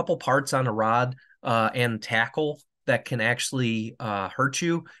there's a couple parts on a rod and tackle that can actually hurt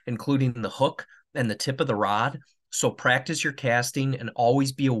you, including the hook and the tip of the rod. So practice your casting and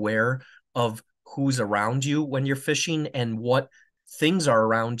always be aware of who's around you when you're fishing and what things are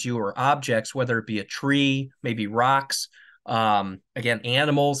around you or objects, whether it be a tree, maybe rocks, again,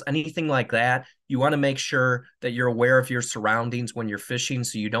 animals, anything like that. You want to make sure that you're aware of your surroundings when you're fishing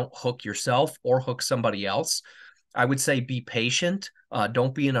so you don't hook yourself or hook somebody else. I would say be patient.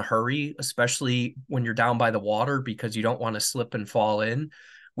 Don't be in a hurry, especially when you're down by the water, because you don't want to slip and fall in.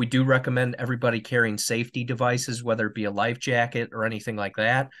 We do recommend everybody carrying safety devices, whether it be a life jacket or anything like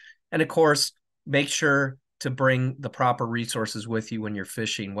that. And of course, make sure to bring the proper resources with you when you're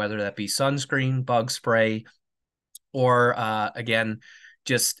fishing, whether that be sunscreen, bug spray, or again,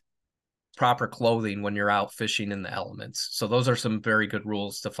 just proper clothing when you're out fishing in the elements. So those are some very good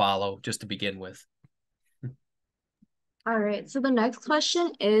rules to follow just to begin with. All right, so the next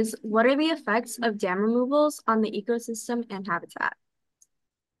question is, what are the effects of dam removals on the ecosystem and habitat?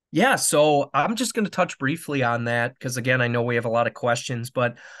 Yeah, so I'm just going to touch briefly on that because, again, I know we have a lot of questions,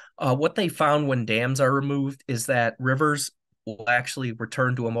 but what they found when dams are removed is that rivers will actually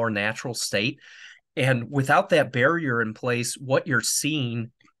return to a more natural state. And without that barrier in place, what you're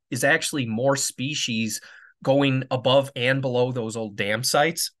seeing is actually more species going above and below those old dam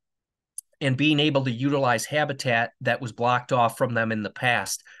sites and being able to utilize habitat that was blocked off from them in the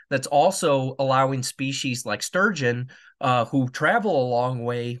past. That's also allowing species like sturgeon, who travel a long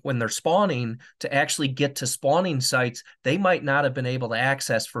way when they're spawning, to actually get to spawning sites they might not have been able to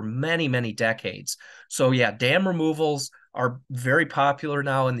access for many, many decades. So yeah, dam removals are very popular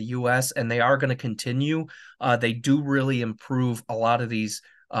now in the U.S., and they are going to continue. They do really improve a lot of these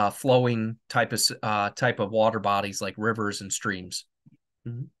flowing type of water bodies like rivers and streams.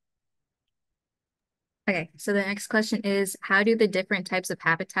 Mm-hmm. Okay, so the next question is, how do the different types of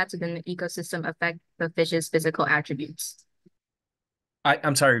habitats within the ecosystem affect the fish's physical attributes?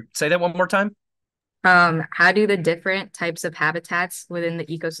 I'm sorry, say that one more time. How do the different types of habitats within the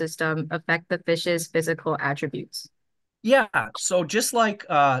ecosystem affect the fish's physical attributes? Yeah, so just like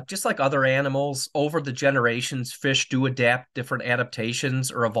other animals, over the generations, fish do adapt different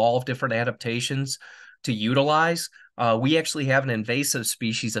adaptations or evolve different adaptations to utilize. We actually have an invasive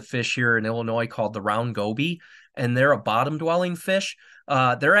species of fish here in Illinois called the round goby, and they're a bottom-dwelling fish.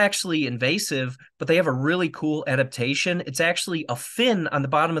 They're actually invasive, but they have a really cool adaptation. It's actually a fin on the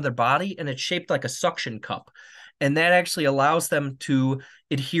bottom of their body, and it's shaped like a suction cup. And that actually allows them to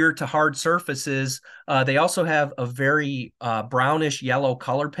adhere to hard surfaces. They also have a very brownish yellow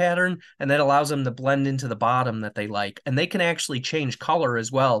color pattern, and that allows them to blend into the bottom that they like. And they can actually change color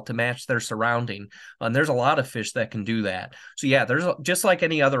as well to match their surrounding. And there's a lot of fish that can do that. So yeah, there's just like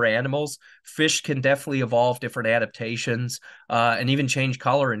any other animals, fish can definitely evolve different adaptations and even change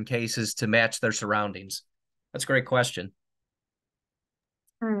color in cases to match their surroundings. That's a great question.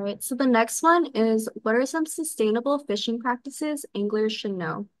 All right, so the next one is, what are some sustainable fishing practices anglers should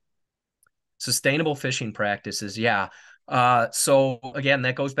know? Sustainable fishing practices, yeah. So again,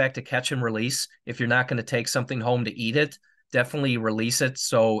 that goes back to catch and release. If you're not going to take something home to eat it, definitely release it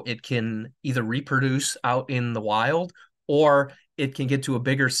so it can either reproduce out in the wild, or it can get to a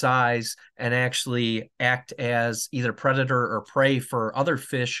bigger size and actually act as either predator or prey for other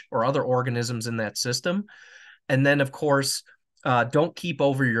fish or other organisms in that system. And then, of course, don't keep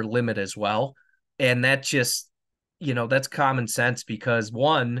over your limit as well. And that just, that's common sense because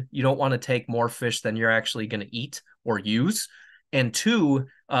one, you don't want to take more fish than you're actually going to eat or use. And two,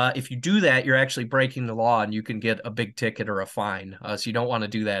 if you do that, you're actually breaking the law and you can get a big ticket or a fine. So you don't want to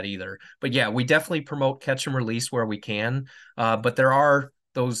do that either. But yeah, we definitely promote catch and release where we can. But there are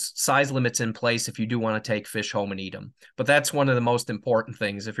those size limits in place if you do want to take fish home and eat them. But that's one of the most important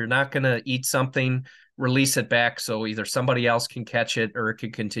things. If you're not going to eat something, release it back so either somebody else can catch it or it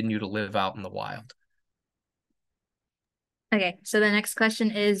can continue to live out in the wild. Okay, so the next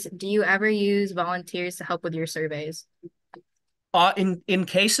question is, do you ever use volunteers to help with your surveys? In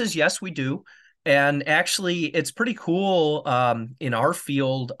cases, yes, we do. And actually, it's pretty cool. In our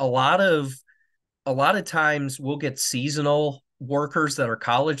field, a lot of times we'll get seasonal workers that are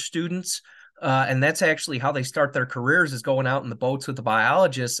college students. And that's actually how they start their careers, is going out in the boats with the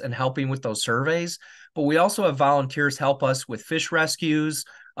biologists and helping with those surveys. But we also have volunteers help us with fish rescues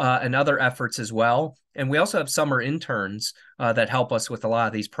and other efforts as well. And we also have summer interns that help us with a lot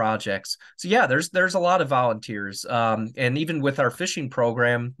of these projects. So yeah, there's a lot of volunteers. And even with our fishing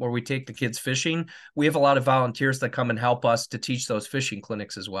program where we take the kids fishing, we have a lot of volunteers that come and help us to teach those fishing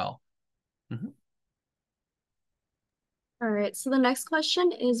clinics as well. Mm-hmm. All right, so the next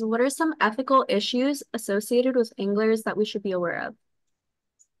question is, what are some ethical issues associated with anglers that we should be aware of?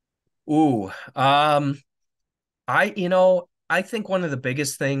 Ooh, I think one of the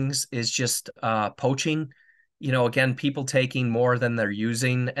biggest things is just poaching. Again, people taking more than they're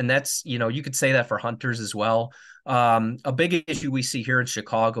using. And that's, you could say that for hunters as well. A big issue we see here in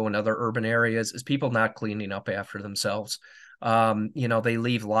Chicago and other urban areas is people not cleaning up after themselves. They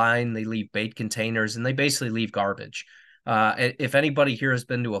leave line, they leave bait containers, and they basically leave garbage. If anybody here has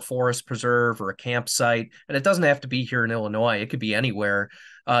been to a forest preserve or a campsite, and it doesn't have to be here in Illinois, it could be anywhere,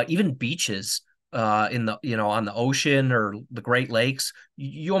 even beaches in the, on the ocean or the Great Lakes,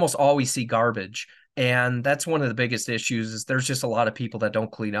 you almost always see garbage. And that's one of the biggest issues, is there's just a lot of people that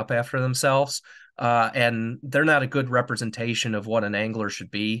don't clean up after themselves. And they're not a good representation of what an angler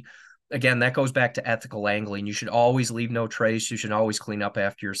should be. Again, that goes back to ethical angling. You should always leave no trace. You should always clean up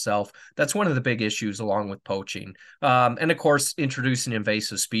after yourself. That's one of the big issues along with poaching. And of course, introducing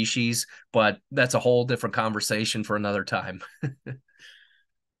invasive species, but that's a whole different conversation for another time.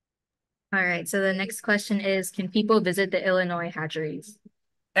 All right, so the next question is, can people visit the Illinois hatcheries?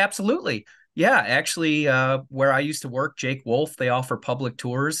 Absolutely. Yeah, actually, where I used to work, Jake Wolf, they offer public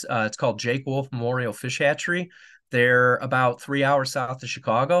tours. It's called Jake Wolf Memorial Fish Hatchery. They're about 3 hours south of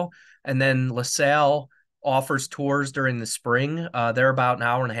Chicago. And then LaSalle offers tours during the spring. They're about an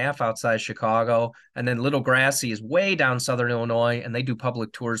hour and a half outside Chicago. And then Little Grassy is way down southern Illinois, and they do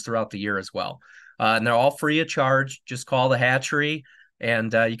public tours throughout the year as well. And they're all free of charge. Just call the hatchery,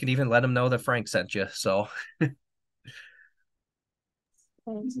 and you can even let them know that Frank sent you. So the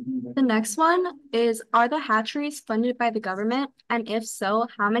next one is, are the hatcheries funded by the government? And if so,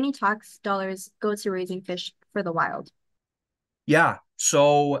 how many tax dollars go to raising fish for the wild? yeah.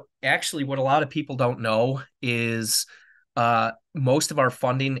 So actually, what a lot of people don't know is most of our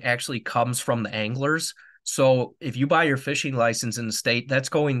funding actually comes from the anglers. So if you buy your fishing license in the state, that's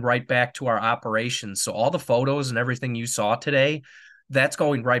going right back to our operations. So all the photos and everything you saw today, that's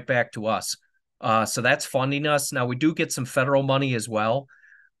going right back to us. So that's funding us. Now, we do get some federal money as well,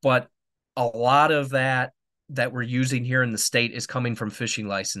 but a lot of that we're using here in the state is coming from fishing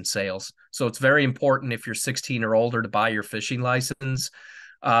license sales. So it's very important if you're 16 or older to buy your fishing license.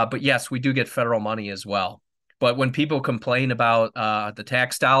 But yes, we do get federal money as well. But when people complain about the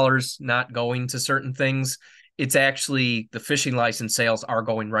tax dollars not going to certain things, it's actually the fishing license sales are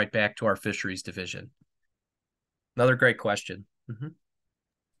going right back to our fisheries division. Another great question.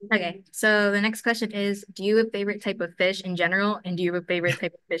 Okay, so the next question is, do you have a favorite type of fish in general, and do you have a favorite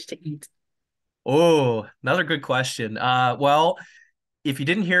type of fish to eat? Oh, another good question. Well, if you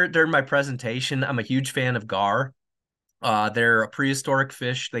didn't hear it during my presentation, I'm a huge fan of gar. They're a prehistoric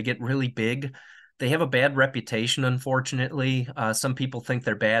fish. They get really big. They have a bad reputation, unfortunately. Some people think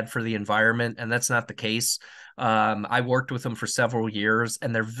they're bad for the environment, and that's not the case. I worked with them for several years,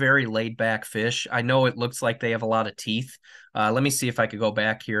 and they're very laid back fish. I know it looks like they have a lot of teeth. Let me see if I could go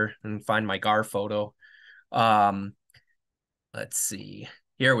back here and find my gar photo. Um, let's see.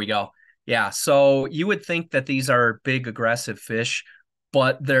 Here we go. Yeah, so you would think that these are big, aggressive fish,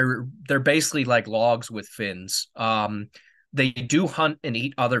 but they're basically like logs with fins. They do hunt and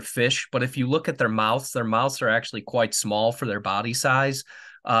eat other fish, but if you look at their mouths are actually quite small for their body size.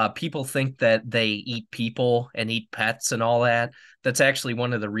 People think that they eat people and eat pets and all that. That's actually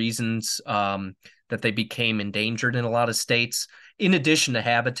one of the reasons that they became endangered in a lot of states. In addition to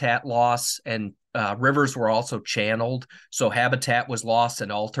habitat loss, and rivers were also channeled, so habitat was lost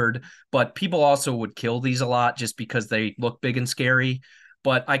and altered. But people also would kill these a lot just because they look big and scary.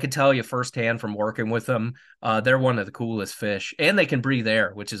 But I could tell you firsthand from working with them, they're one of the coolest fish, and they can breathe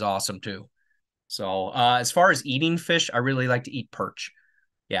air, which is awesome too. So as far as eating fish, I really like to eat perch.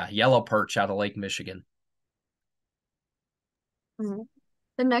 Yeah, yellow perch out of Lake Michigan. The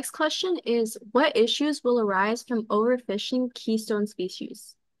next question is, what issues will arise from overfishing keystone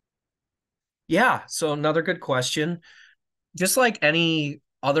species? Yeah, so another good question. Just like any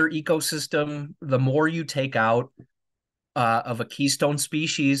other ecosystem, the more you take out of a keystone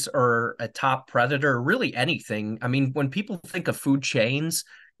species or a top predator, really anything. I mean, when people think of food chains,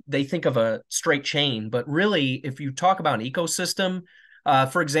 they think of a straight chain, but really, if you talk about an ecosystem,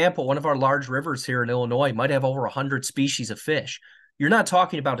 for example, one of our large rivers here in Illinois might have over 100 species of fish. You're not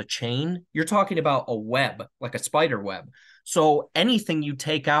talking about a chain, you're talking about a web, like a spider web. So anything you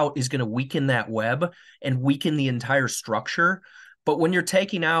take out is going to weaken that web and weaken the entire structure. But when you're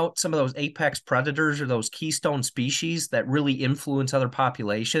taking out some of those apex predators or those keystone species that really influence other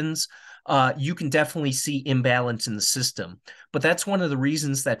populations, you can definitely see imbalance in the system. But that's one of the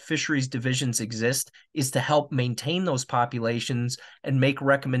reasons that fisheries divisions exist, is to help maintain those populations and make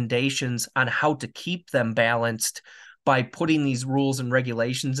recommendations on how to keep them balanced by putting these rules and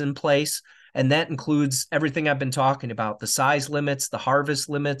regulations in place. And that includes everything I've been talking about, the size limits, the harvest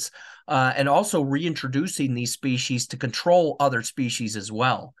limits, and also reintroducing these species to control other species as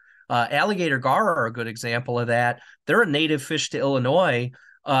well. Alligator gar are a good example of that. They're a native fish to Illinois,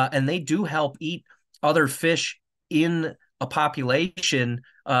 and they do help eat other fish in a population,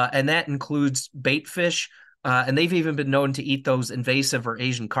 and that includes bait fish, and they've even been known to eat those invasive or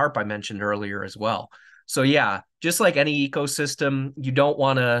Asian carp I mentioned earlier as well. So yeah, just like any ecosystem, you don't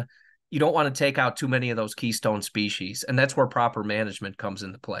want to take out too many of those keystone species, and that's where proper management comes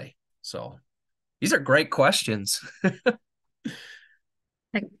into play. So these are great questions.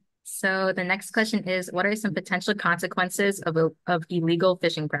 So the next question is, what are some potential consequences of illegal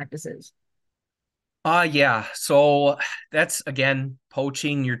fishing practices? Yeah. So that's again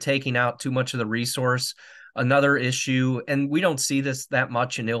poaching. You're taking out too much of the resource. Another issue, and we don't see this that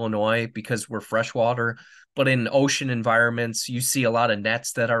much in Illinois because we're freshwater, but in ocean environments, you see a lot of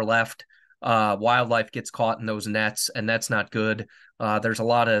nets that are left. Wildlife gets caught in those nets, and that's not good. There's a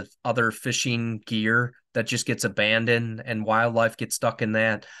lot of other fishing gear that just gets abandoned, and wildlife gets stuck in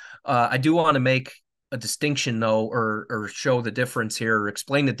that. I do want to make a distinction though, or show the difference here, or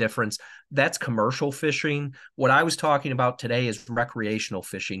explain the difference. That's commercial fishing. What I was talking about today is recreational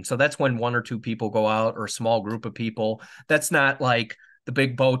fishing. So that's when one or two people go out, or a small group of people. That's not like the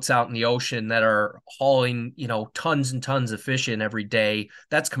big boats out in the ocean that are hauling, tons and tons of fish in every day.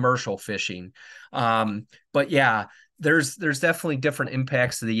 That's commercial fishing. But yeah, there's definitely different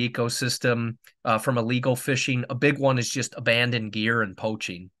impacts to the ecosystem from illegal fishing. A big one is just abandoned gear and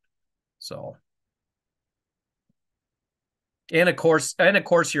poaching. So. And of course,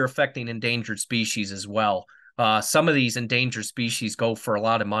 you're affecting endangered species as well. Some of these endangered species go for a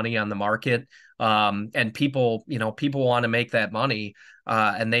lot of money on the market, and people want to make that money,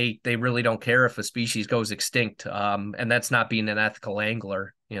 and they really don't care if a species goes extinct, and that's not being an ethical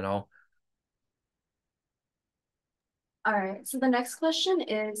angler. All right, so the next question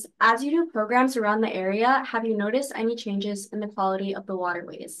is, as you do programs around the area, have you noticed any changes in the quality of the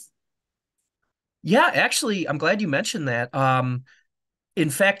waterways? Yeah, actually, I'm glad you mentioned that. In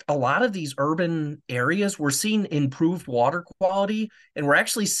fact, a lot of these urban areas, we're seeing improved water quality, and we're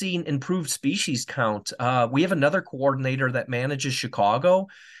actually seeing improved species count. We have another coordinator that manages Chicago,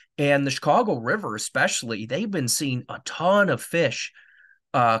 and the Chicago River especially, they've been seeing a ton of fish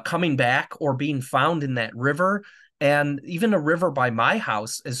coming back or being found in that river. And even a river by my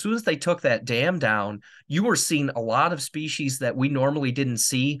house, as soon as they took that dam down, you were seeing a lot of species that we normally didn't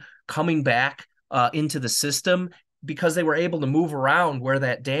see coming back into the system because they were able to move around where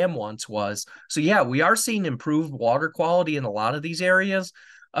that dam once was. So yeah, we are seeing improved water quality in a lot of these areas,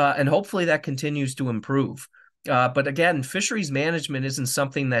 and hopefully that continues to improve. But again, fisheries management isn't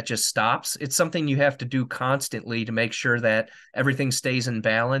something that just stops. It's something you have to do constantly to make sure that everything stays in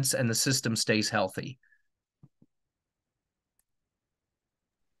balance and the system stays healthy.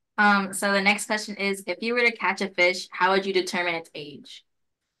 So the next question is, if you were to catch a fish, how would you determine its age?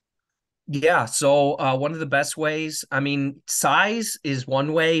 Yeah, so one of the best ways, I mean, size is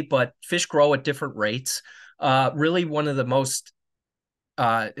one way, but fish grow at different rates. Really, one of the most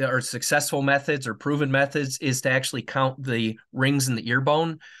or successful methods or proven methods is to actually count the rings in the ear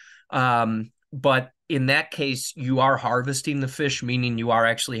bone. But in that case, you are harvesting the fish, meaning you are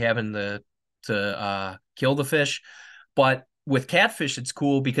actually having to kill the fish. But with catfish, it's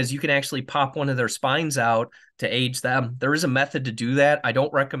cool because you can actually pop one of their spines out to age them. There is a method to do that. I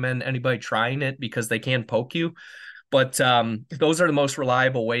don't recommend anybody trying it because they can poke you, but those are the most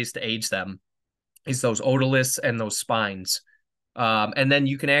reliable ways to age them, is those otoliths and those spines. And then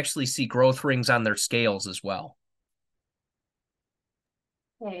you can actually see growth rings on their scales as well.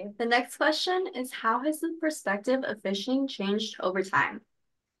 Okay, the next question is, how has the perspective of fishing changed over time?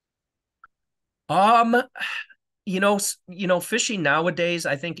 Um, fishing nowadays,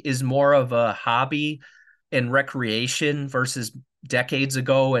 I think, is more of a hobby and recreation versus decades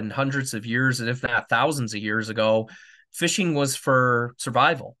ago and hundreds of years, and if not thousands of years ago. Fishing was for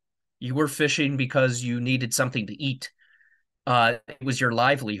survival. You were fishing because you needed something to eat. It was your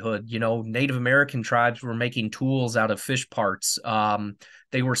livelihood. Native American tribes were making tools out of fish parts.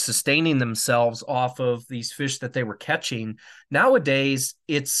 They were sustaining themselves off of these fish that they were catching. Nowadays,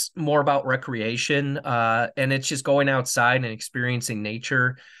 it's more about recreation, and it's just going outside and experiencing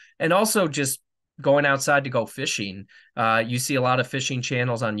nature, and also just going outside to go fishing. You see a lot of fishing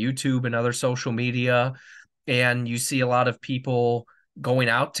channels on YouTube and other social media, and you see a lot of people going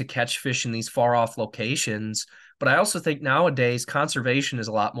out to catch fish in these far off locations. But I also think nowadays conservation is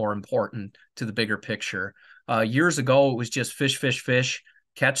a lot more important to the bigger picture. Years ago, it was just fish, fish, fish,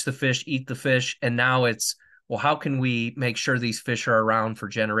 catch the fish, eat the fish. And now it's, well, how can we make sure these fish are around for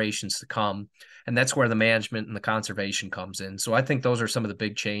generations to come? And that's where the management and the conservation comes in. So I think those are some of the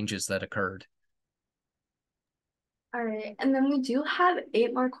big changes that occurred. All right, and then we do have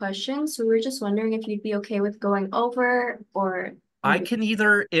 8 more questions, so we're just wondering if you'd be okay with going over or I can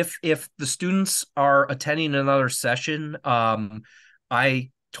either, if the students are attending another session, I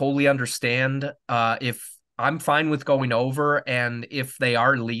totally understand. If I'm fine with going over, and if they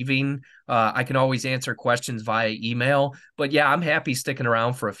are leaving, I can always answer questions via email. But yeah, I'm happy sticking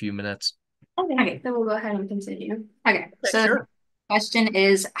around for a few minutes. Okay, then we'll go ahead and continue. Okay, so Sure. the question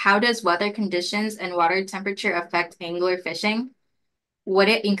is, how does weather conditions and water temperature affect angler fishing? Would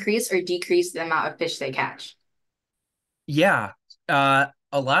it increase or decrease the amount of fish they catch? Yeah. A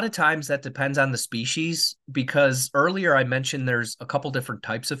lot of times that depends on the species, because earlier I mentioned there's a couple different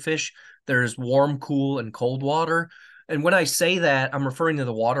types of fish. There's warm, cool, and cold water. And when I say that, I'm referring to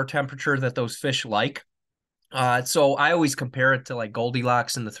the water temperature that those fish like. So I always compare it to like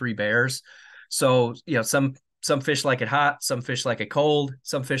Goldilocks and the Three Bears. So, some fish like it hot, some fish like it cold,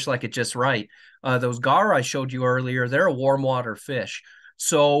 some fish like it just right. Those gar I showed you earlier, they're a warm water fish.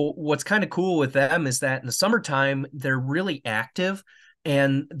 So what's kind of cool with them is that in the summertime, they're really active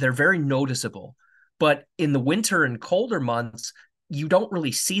and they're very noticeable. But in the winter and colder months, you don't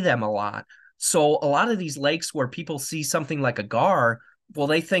really see them a lot. So a lot of these lakes where people see something like a gar, well,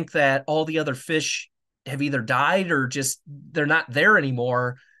 they think that all the other fish have either died or just they're not there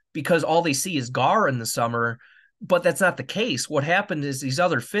anymore because all they see is gar in the summer. But that's not the case. What happened is these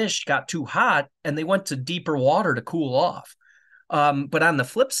other fish got too hot and they went to deeper water to cool off. But on the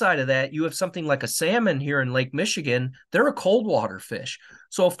flip side of that, you have something like a salmon here in Lake Michigan. They're a cold water fish.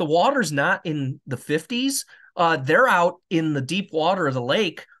 So if the water's not in the 50s, they're out in the deep water of the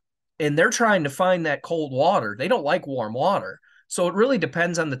lake and they're trying to find that cold water. They don't like warm water. So it really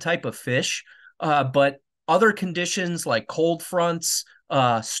depends on the type of fish. But other conditions like cold fronts,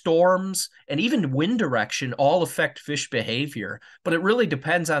 storms, and even wind direction all affect fish behavior. But it really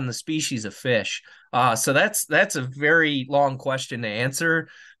depends on the species of fish. So that's a very long question to answer.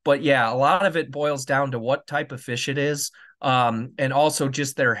 But yeah, a lot of it boils down to what type of fish it is. and also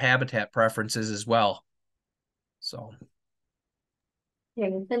just their habitat preferences as well. So.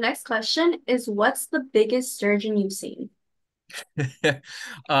 Okay, the next question is, what's the biggest sturgeon you've seen?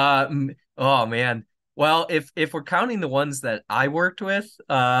 Oh man. Well, if we're counting the ones that I worked with,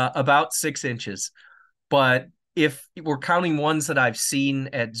 about 6 inches. But if we're counting ones that I've seen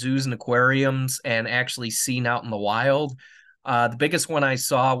at zoos and aquariums and actually seen out in the wild, the biggest one I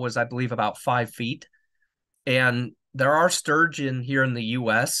saw was, I believe, about 5 feet. And there are sturgeon here in the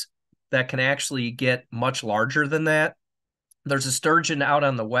US that can actually get much larger than that. There's a sturgeon out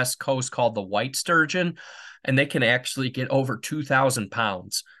on the West Coast called the white sturgeon, and they can actually get over 2,000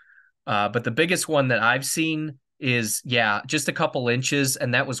 pounds. But the biggest one that I've seen is, yeah, just a couple inches.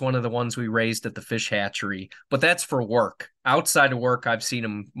 And that was one of the ones we raised at the fish hatchery. But that's for work. Outside of work, I've seen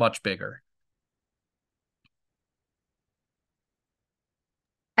them much bigger.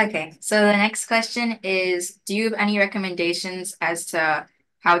 Okay, so the next question is, do you have any recommendations as to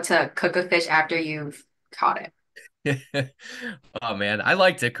how to cook a fish after you've caught it? Oh man, I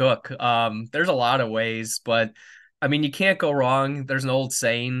like to cook. There's a lot of ways, but I mean, you can't go wrong. There's an old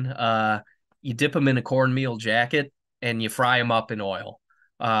saying, you dip them in a cornmeal jacket and you fry them up in oil.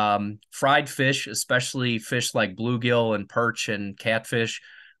 Fried fish, especially fish like bluegill and perch and catfish,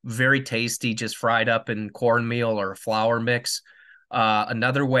 very tasty, just fried up in cornmeal or a flour mix.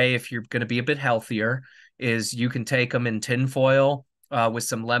 Another way, if you're going to be a bit healthier, is you can take them in tin foil with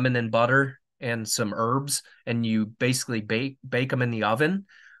some lemon and butter and some herbs, and you basically bake them in the oven.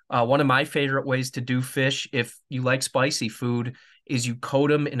 One of my favorite ways to do fish, if you like spicy food, is you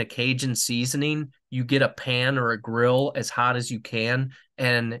coat them in a Cajun seasoning. You get a pan or a grill as hot as you can,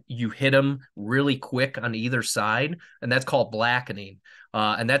 and you hit them really quick on either side, and that's called blackening.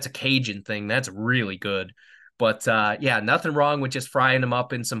 And that's a Cajun thing. That's really good. But yeah, nothing wrong with just frying them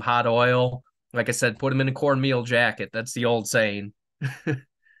up in some hot oil. Like I said, put them in a cornmeal jacket. That's the old saying.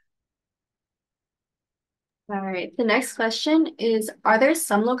 All right, the next question is, are there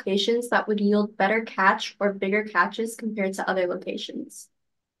some locations that would yield better catch or bigger catches compared to other locations?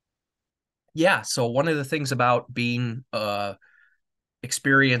 Yeah, so one of the things about being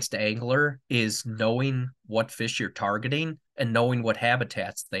experienced angler is knowing what fish you're targeting and knowing what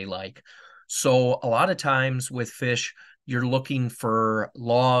habitats they like. So a lot of times with fish, you're looking for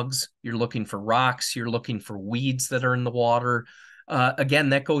logs, you're looking for rocks, you're looking for weeds that are in the water.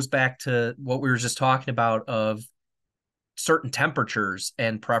 Again, that goes back to what we were just talking about of certain temperatures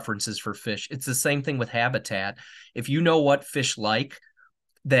and preferences for fish. It's the same thing with habitat. If you know what fish like,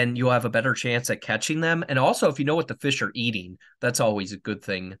 then you'll have a better chance at catching them. And also, if you know what the fish are eating, that's always a good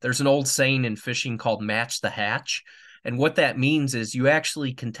thing. There's an old saying in fishing called match the hatch. And what that means is you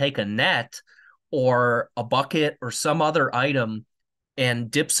actually can take a net or a bucket or some other item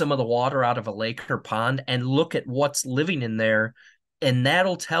and dip some of the water out of a lake or pond and look at what's living in there. And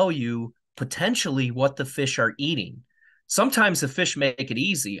that'll tell you potentially what the fish are eating. Sometimes the fish make it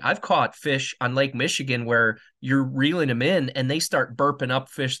easy. I've caught fish on Lake Michigan where you're reeling them in and they start burping up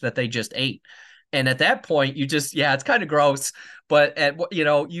fish that they just ate. And at that point, you just, yeah, it's kind of gross. But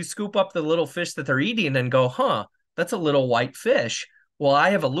you scoop up the little fish that they're eating and go, huh, that's a little white fish. Well, I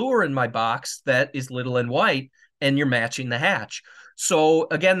have a lure in my box that is little and white, and you're matching the hatch. So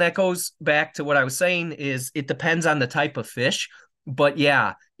again, that goes back to what I was saying is it depends on the type of fish. But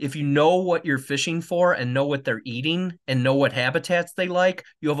yeah, if you know what you're fishing for and know what they're eating and know what habitats they like,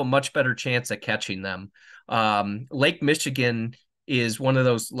 you have a much better chance at catching them. Lake Michigan is one of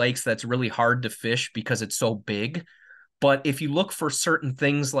those lakes that's really hard to fish because it's so big. But if you look for certain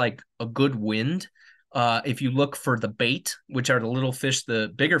things like a good wind, if you look for the bait, which are the little fish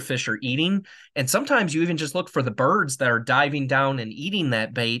the bigger fish are eating, and sometimes you even just look for the birds that are diving down and eating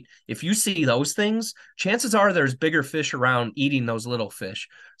that bait. If you see those things, chances are there's bigger fish around eating those little fish.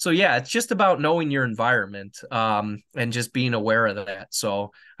 So yeah, it's just about knowing your environment and just being aware of that.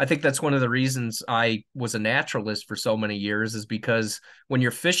 So I think that's one of the reasons I was a naturalist for so many years is because when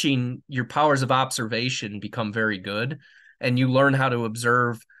you're fishing, your powers of observation become very good and you learn how to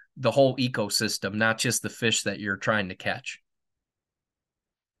observe the whole ecosystem, not just the fish that you're trying to catch.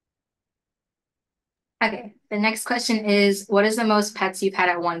 Okay, the next question is, what is the most pets you've had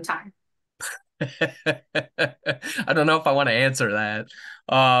at one time? I don't know if I want to answer that.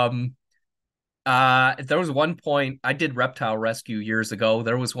 There was one point I did reptile rescue years ago.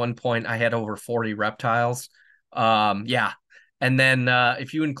 There was one point I had over 40 reptiles. Yeah. And then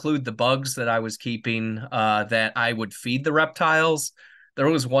if you include the bugs that I was keeping that I would feed the reptiles, there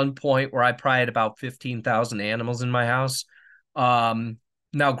was one point where I probably had about 15,000 animals in my house.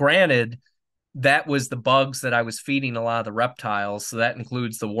 Now, granted, that was the bugs that I was feeding a lot of the reptiles. So that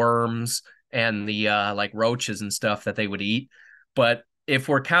includes the worms and the like roaches and stuff that they would eat. But if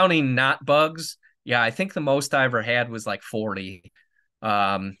we're counting not bugs, yeah, I think the most I ever had was like 40.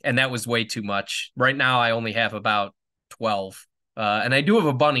 And that was way too much. Right now I only have about 12. And I do have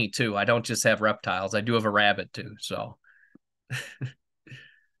a bunny too. I don't just have reptiles. I do have a rabbit too. So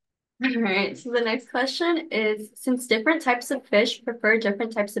All right, so the next question is, since different types of fish prefer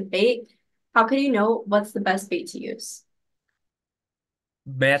different types of bait, how can you know what's the best bait to use?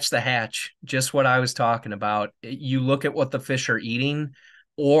 match the hatch, just what I was talking about. You look at what the fish are eating,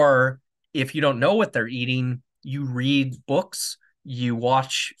 or if you don't know what they're eating, you read books, you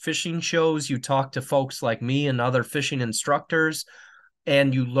watch fishing shows, you talk to folks like me and other fishing instructors,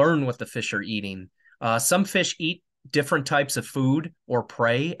 and you learn what the fish are eating. Some fish eat different types of food or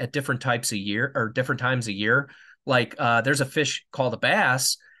prey at different types of year or different times a year. Like there's a fish called a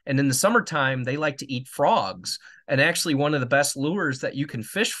bass, and in the summertime they like to eat frogs. And actually, one of the best lures that you can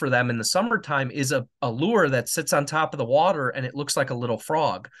fish for them in the summertime is a lure that sits on top of the water and it looks like a little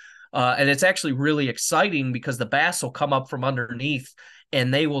frog. And it's actually really exciting because the bass will come up from underneath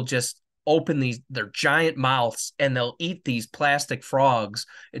and they will just open their giant mouths and they'll eat these plastic frogs.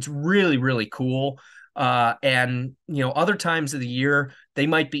 It's really, really cool. And other times of the year they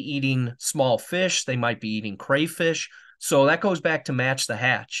might be eating small fish, they might be eating crayfish. So that goes back to match the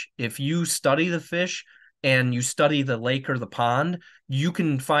hatch. If you study the fish and you study the lake or the pond, you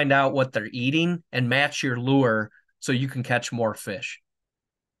can find out what they're eating and match your lure so you can catch more fish.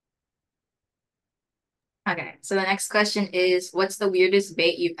 Okay, so the next question is, what's the weirdest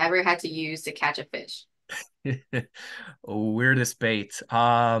bait you've ever had to use to catch a fish? Weirdest bait.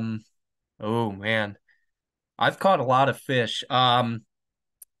 Oh man. I've caught a lot of fish. One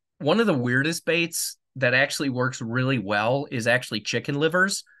of the weirdest baits that actually works really well is actually chicken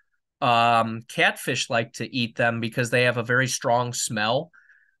livers. Catfish like to eat them because they have a very strong smell.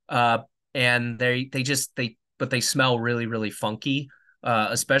 Uh, and but they smell really, really funky.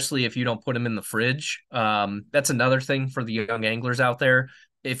 Especially if you don't put them in the fridge. That's another thing for the young anglers out there.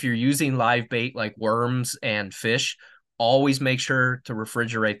 If you're using live bait like worms and fish, always make sure to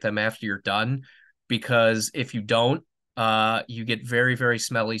refrigerate them after you're done, because if you don't, you get very, very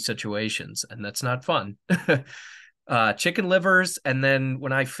smelly situations, and that's not fun. Chicken livers. And then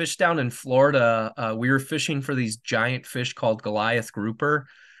when I fished down in Florida, we were fishing for these giant fish called Goliath grouper,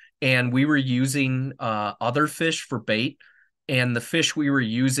 and we were using other fish for bait. And the fish we were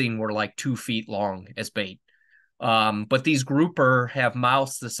using were like 2 feet long as bait. But these grouper have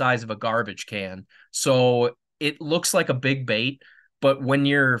mouths the size of a garbage can. So it looks like a big bait. But when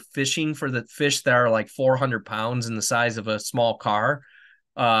you're fishing for the fish that are like 400 pounds and the size of a small car,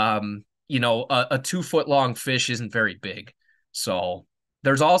 a 2 foot long fish isn't very big. So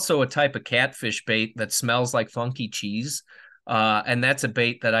there's also a type of catfish bait that smells like funky cheese. And that's a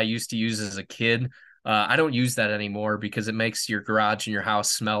bait that I used to use as a kid. I don't use that anymore because it makes your garage and your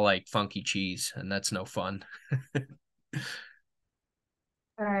house smell like funky cheese, and that's no fun.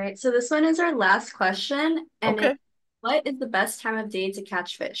 All right, so this one is our last question, and Okay. what is the best time of day to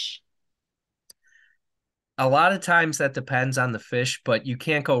catch fish? A lot of times that depends on the fish, but you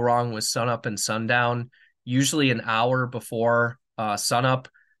can't go wrong with sunup and sundown. Usually an hour before sunup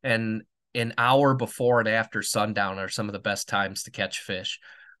and an hour before and after sundown are some of the best times to catch fish.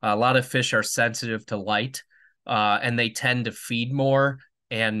 A lot of fish are sensitive to light, and they tend to feed more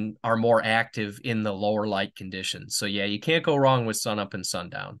and are more active in the lower light conditions. So yeah, you can't go wrong with sunup and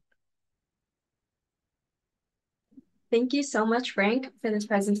sundown. Thank you so much, Frank, for this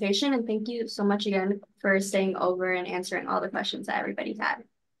presentation, and thank you so much again for staying over and answering all the questions that everybody had.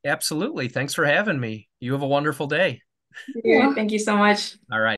 Absolutely. Thanks for having me. You have a wonderful day. Thank you so much. All right.